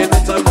tú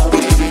tienes a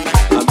mami.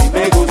 A mí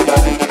me gusta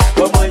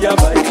como ella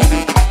baila.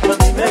 A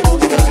mí me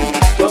gusta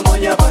como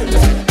ella baila.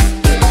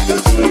 Pero que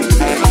subir,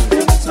 que tú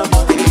tienes a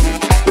mami.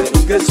 Pero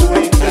que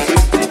subir, que tú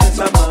tienes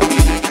a mami.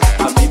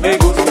 A mí me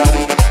gusta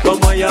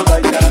como ella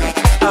baila.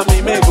 A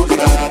mí me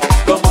gusta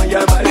como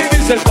ella baila. Y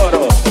dice el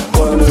coro.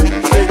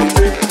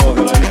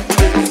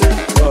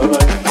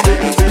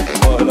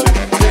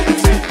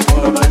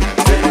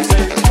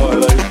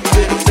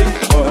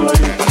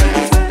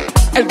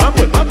 El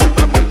mambo, el mambo, el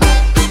mambo.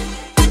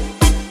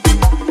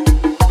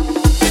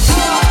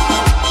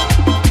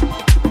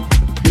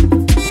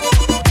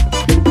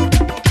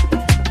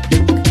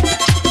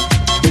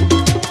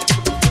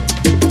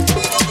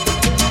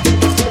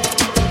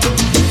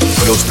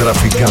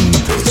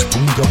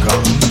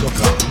 Lostraficantes.com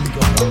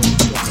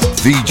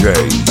DJ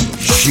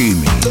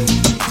Shimi.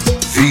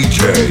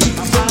 DJ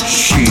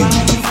Shimi.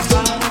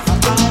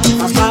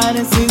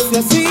 Apareciste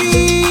así.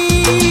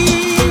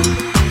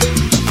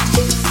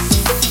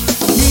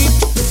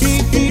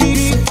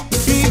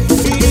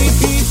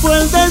 Y fue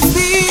el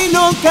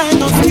destino que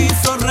nos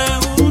hizo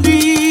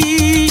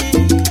reunir.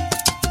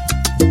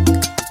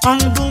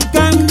 Algún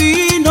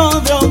camino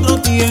de otro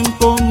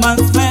tiempo más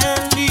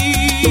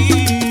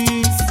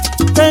feliz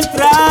te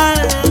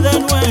trae de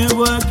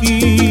nuevo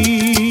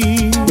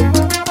aquí.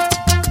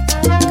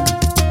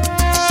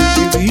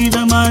 Mi vida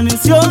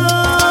amaneció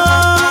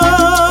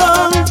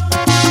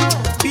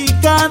y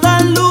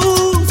cada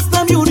luz de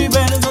mi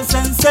universo se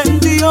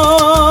encendió.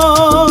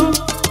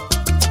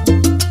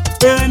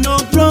 En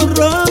otro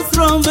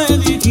rostro me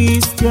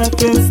dijiste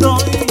que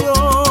soy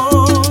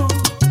yo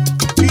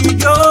y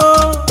yo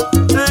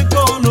te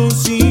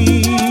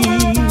conocí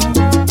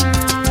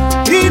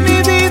y mi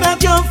vida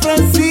te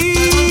ofrecí.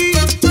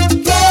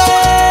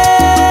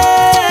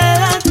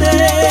 Quédate,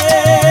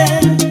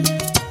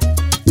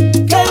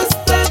 que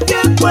este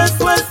tiempo es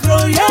nuestro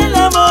y el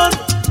amor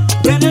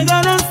tiene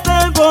ganas de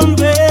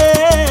volver.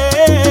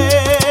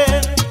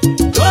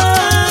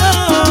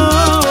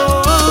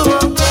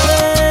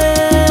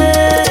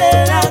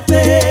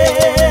 Quédate,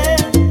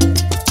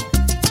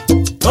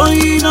 hoy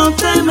no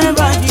te me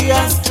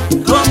vayas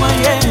como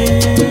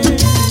ayer.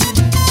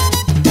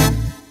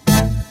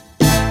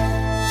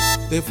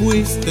 Te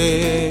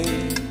fuiste,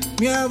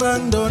 me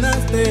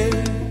abandonaste,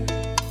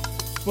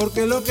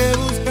 porque lo que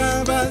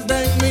buscabas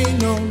de mí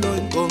no lo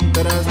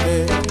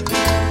encontraste.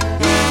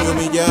 Y me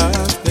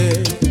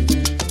humillaste,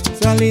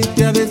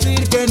 saliste a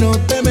decir que no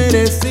te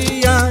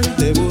merecía,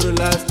 te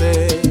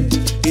burlaste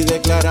y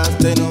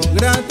declaraste no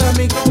grata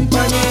mi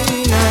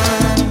compañía.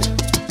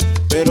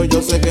 Pero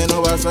yo sé que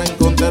no vas a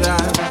encontrar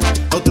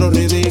otro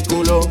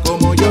ridículo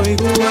como yo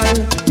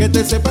igual, que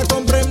te sepa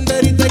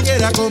comprender y te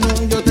quiera como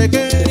yo te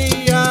quería.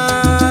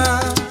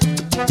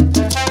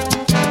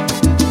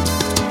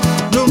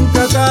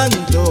 Nunca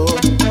tanto,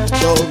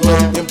 todo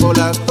el tiempo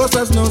las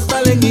cosas no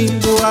salen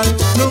igual.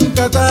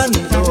 Nunca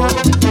tanto,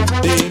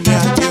 dime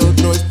a qué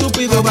otro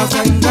estúpido vas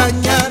a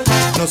engañar.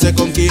 No sé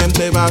con quién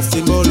te vas a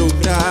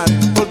involucrar,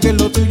 porque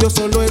lo tuyo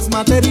solo es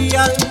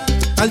material.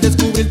 Al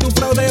descubrir tu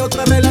fraude,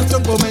 otra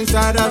relación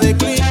comenzará a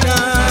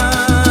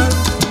declinar.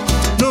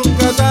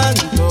 Nunca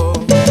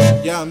tanto,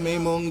 ya mi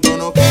mundo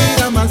no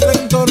gira más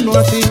en torno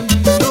a ti,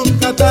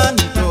 nunca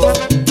tanto.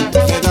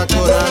 Me da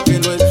coraje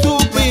lo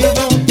estúpido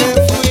que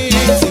fui.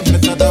 Siempre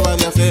trataba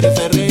de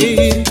hacerte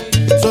reír,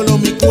 solo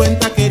mi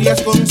cuenta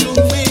querías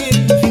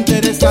consumir.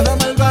 Interesada,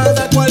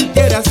 malvada,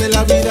 cualquiera hace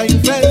la vida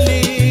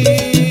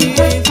infeliz.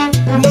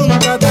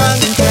 Nunca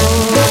tanto.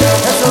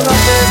 Es una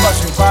tipa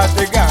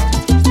simpática,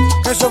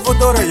 que su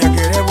futuro ella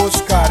quiere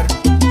buscar,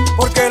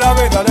 porque la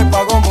vida le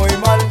pagó muy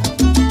mal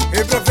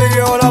y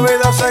prefirió la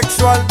vida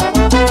sexual.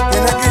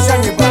 Tiene 15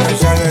 años y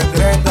parece de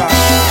 30.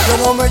 Yo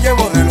no me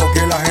llevo de lo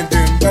que la gente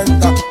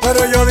inventa,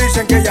 pero ellos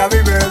dicen que ella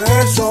vive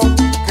de eso,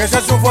 que esa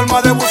es su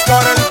forma de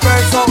buscar el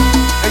peso.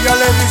 Ella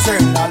le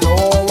dicen la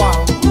loba,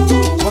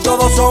 no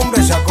todos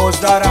hombres se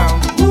acostarán,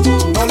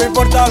 no le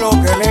importa lo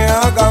que le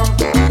hagan,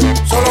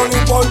 solo le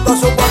importa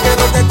su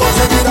paquete que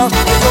conseguirá.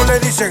 Ellos le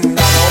dicen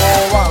la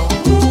loba,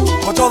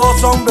 no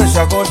todos hombres se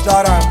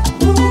acostarán,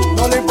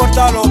 no le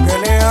importa lo que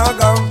le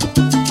hagan,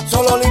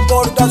 solo le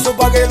importa su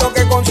paquete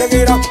que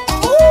conseguirá.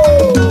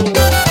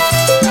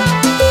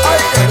 ¡Ay,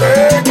 qué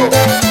rico!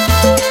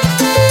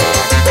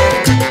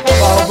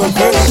 Bajo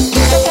perfecto.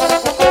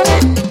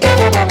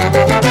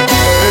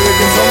 Desde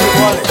que son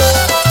iguales.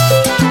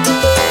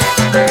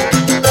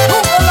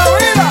 ¡Nunca en la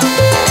vida!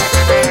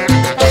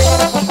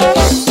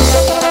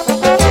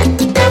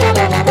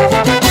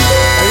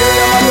 Ella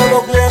llama a todos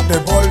los clientes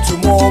por su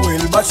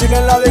móvil, vacila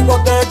en la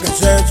discoteca,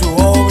 ese es su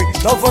hobby.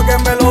 No fue que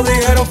me lo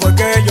dijeron, fue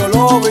que yo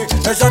lo vi.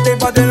 Esa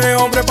tipa tiene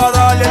hombre para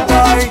darle el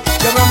play.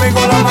 Ya mi amigo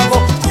la mandó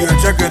y el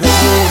cheque de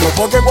nudo,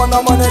 porque cuando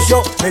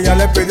amaneció ella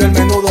le pidió el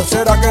menudo.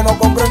 ¿Será que no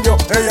comprendió?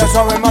 Ella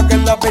sabe más que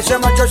el lápiz se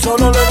macho.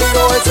 Solo le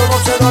digo eso no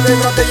se lo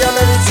libra, que ella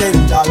le dice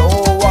la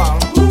loba,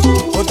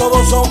 pues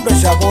todos hombres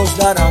se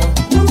acostarán,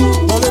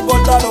 no le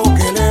importa lo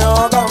que le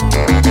hagan,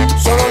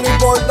 solo le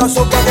importa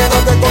su paquete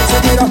que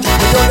conseguirá.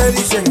 Ellos le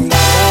dicen la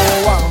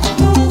loba,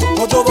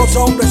 pues todos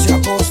hombres se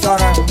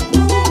acostarán,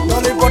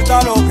 no le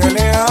importa lo que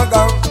le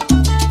hagan,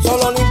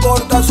 solo le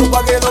importa su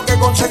paquete que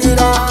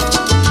conseguirá.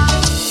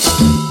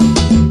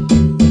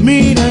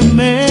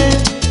 Mírame,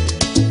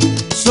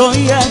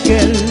 soy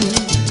aquel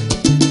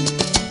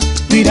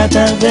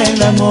pirata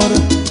del amor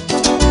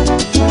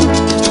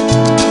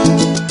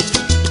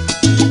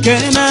que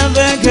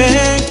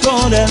navegué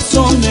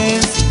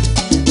corazones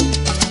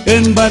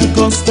en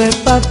barcos de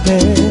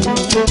papel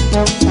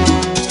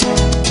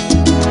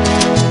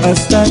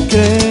hasta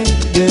que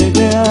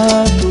llegué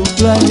a tu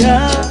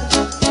playa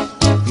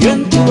y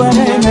en tu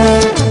arena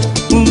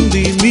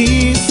hundí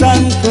mis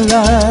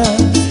anclas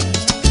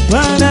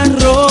para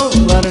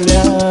robarle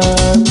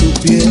a tu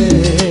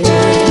piel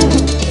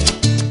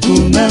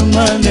un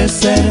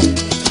amanecer.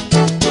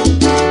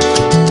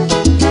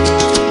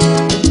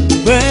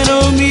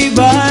 Pero mi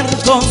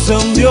barco se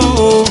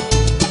hundió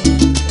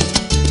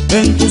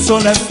en tus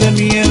olas de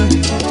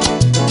miel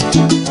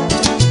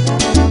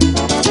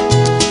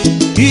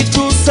y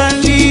tu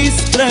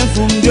salistre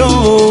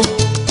fundió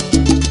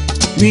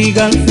mi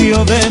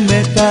galfio de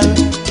metal.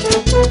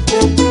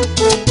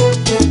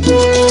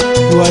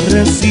 Tu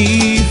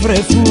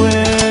arrecife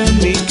fue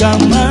mi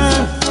cama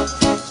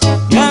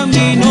y a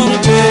mi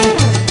norte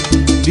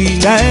di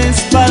la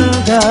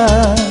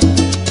espalda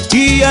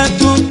y a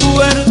tu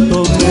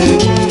puerto me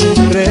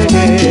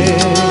entregué,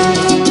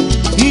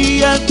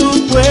 y a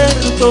tu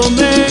puerto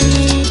me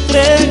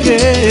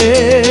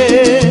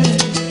entregué.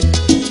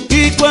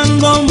 Y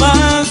cuando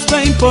más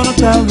me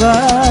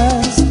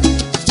importabas,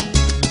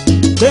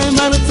 te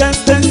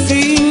marchaste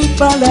sin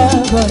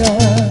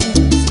palabras.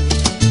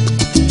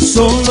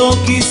 Solo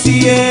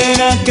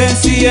quisiera que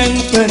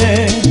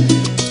siempre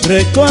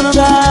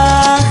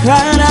recordaras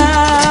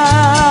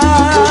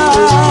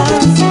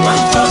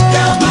cuánto te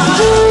amaba.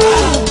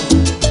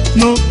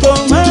 No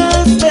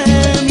tomaste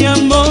mi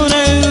amor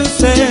en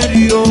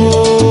serio.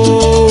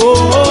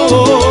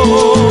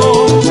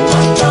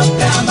 Cuánto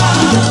te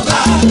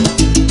amaba.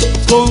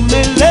 Con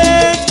el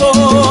eco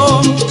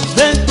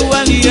de tu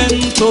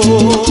aliento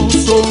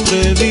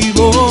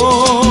sobrevivo.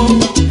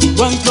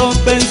 Cuánto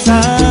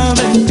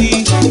pensaba en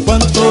ti,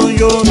 cuánto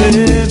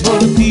lloré por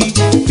ti,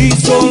 y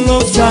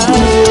solo sal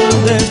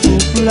de tu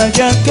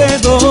playa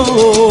quedó.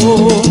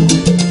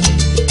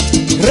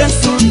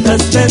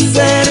 Resultaste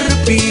ser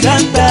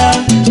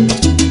pirata,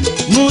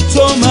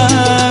 mucho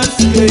más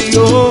que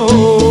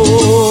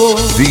yo.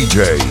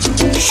 DJ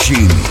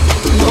Shimi.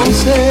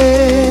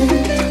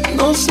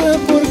 No sé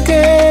por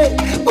qué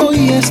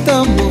hoy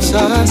estamos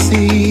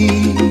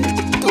así.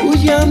 Tú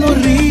ya no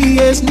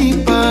ríes ni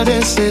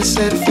pareces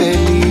ser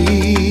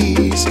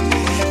feliz.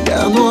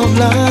 Ya no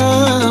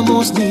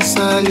hablamos ni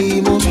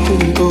salimos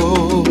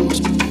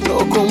juntos. No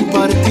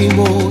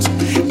compartimos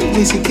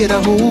ni siquiera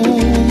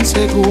un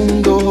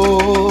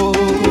segundo.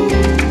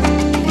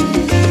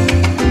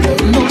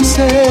 No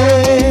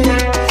sé,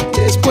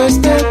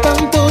 después de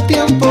tanto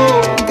tiempo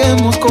que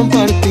hemos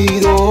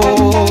compartido,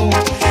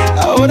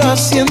 ahora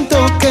siento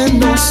que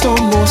no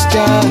somos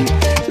ya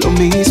lo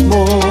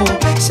mismo.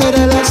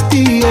 Será el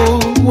hastío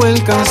o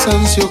el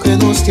cansancio que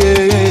nos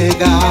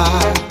llega,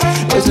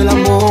 es el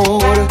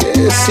amor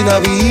que sin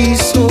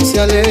aviso se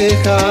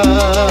aleja.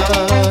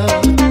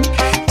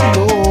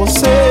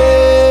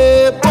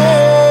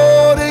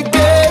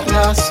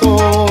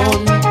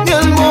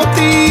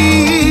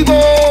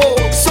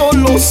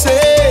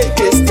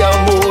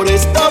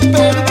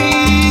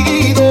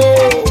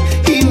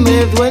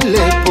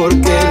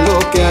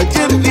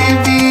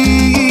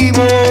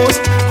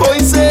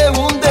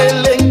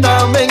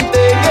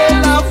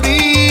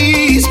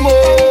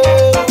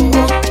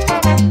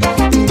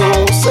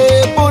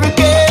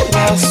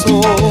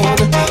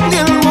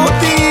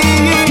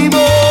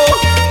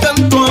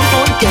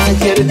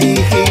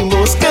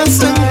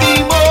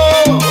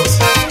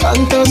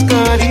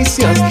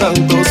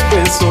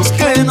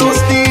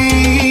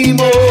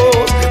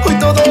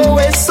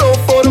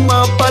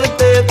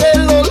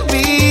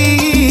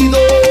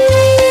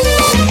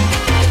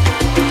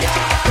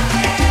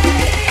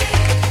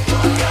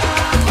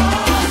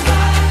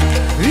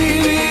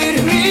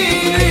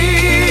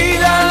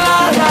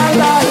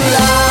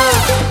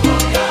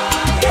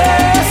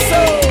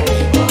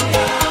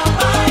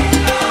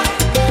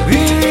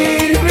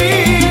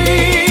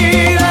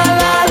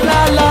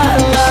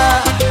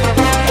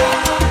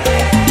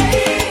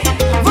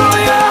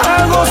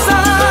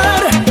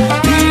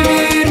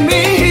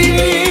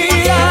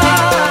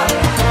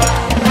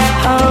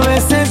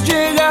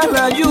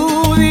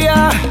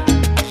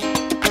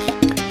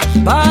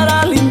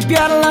 para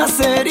limpiar las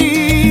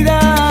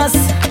heridas.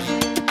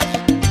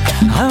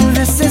 A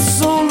veces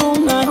solo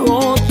una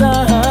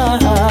gota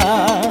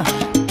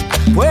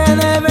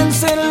puede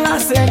vencer la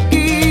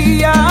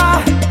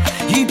sequía.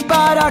 ¿Y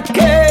para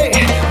qué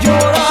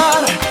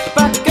llorar?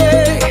 ¿Para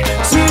qué?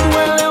 Si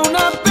duele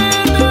una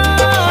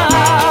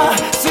pena,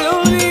 se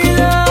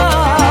olvida.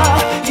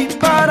 ¿Y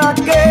para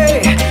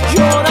qué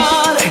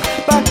llorar?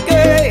 ¿Para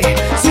qué?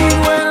 Si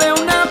duele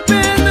una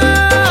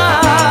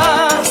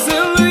pena, se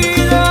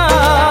olvida.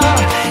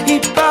 ¿Y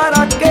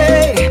para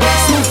qué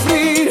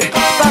sufrir?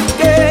 ¿Para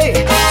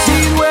qué? Si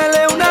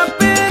duele una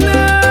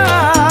pena,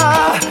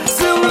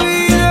 se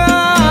olvida.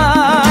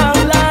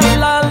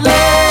 La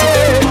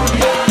ley.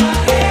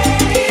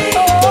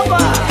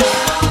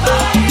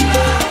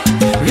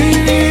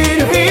 Vivir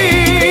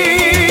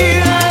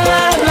vida,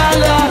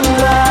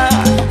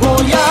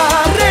 voy a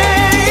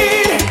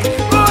reír,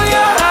 voy a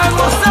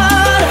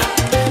gozar,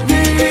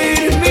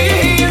 vivir mi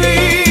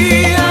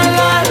vida,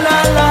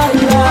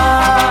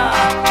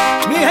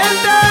 mi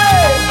gente.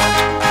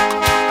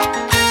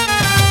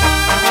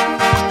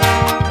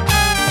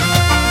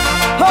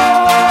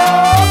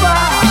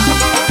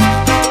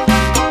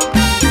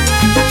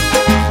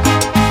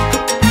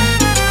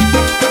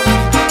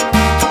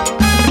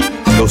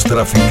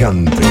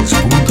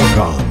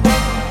 Lostraficantes.com